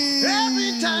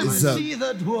 It's up.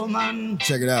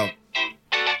 Check it out.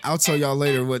 I'll tell y'all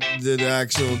later what the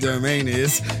actual domain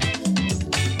is,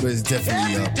 but it's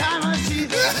definitely up.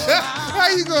 How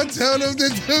you gonna tell them the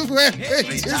domain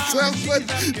is up, but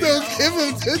don't give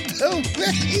them the domain?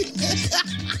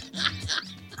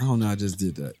 I don't know. I just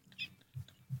did that.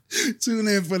 Tune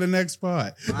in for the next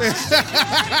part.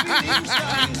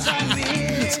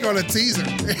 It's called a teaser.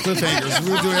 Cliffhangers.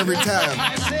 We'll do it every time.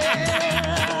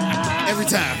 Every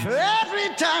time.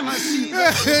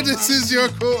 This is your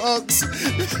co-ox.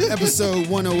 Episode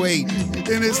 108.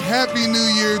 And it's Happy New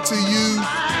Year to you.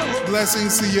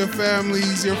 Blessings to your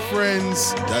families, your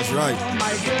friends. That's right.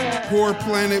 Poor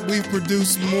planet, we've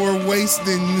produced more waste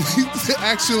than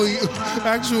actual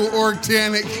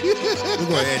organic. We'll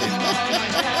go ahead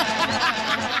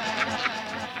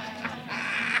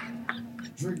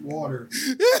and drink water.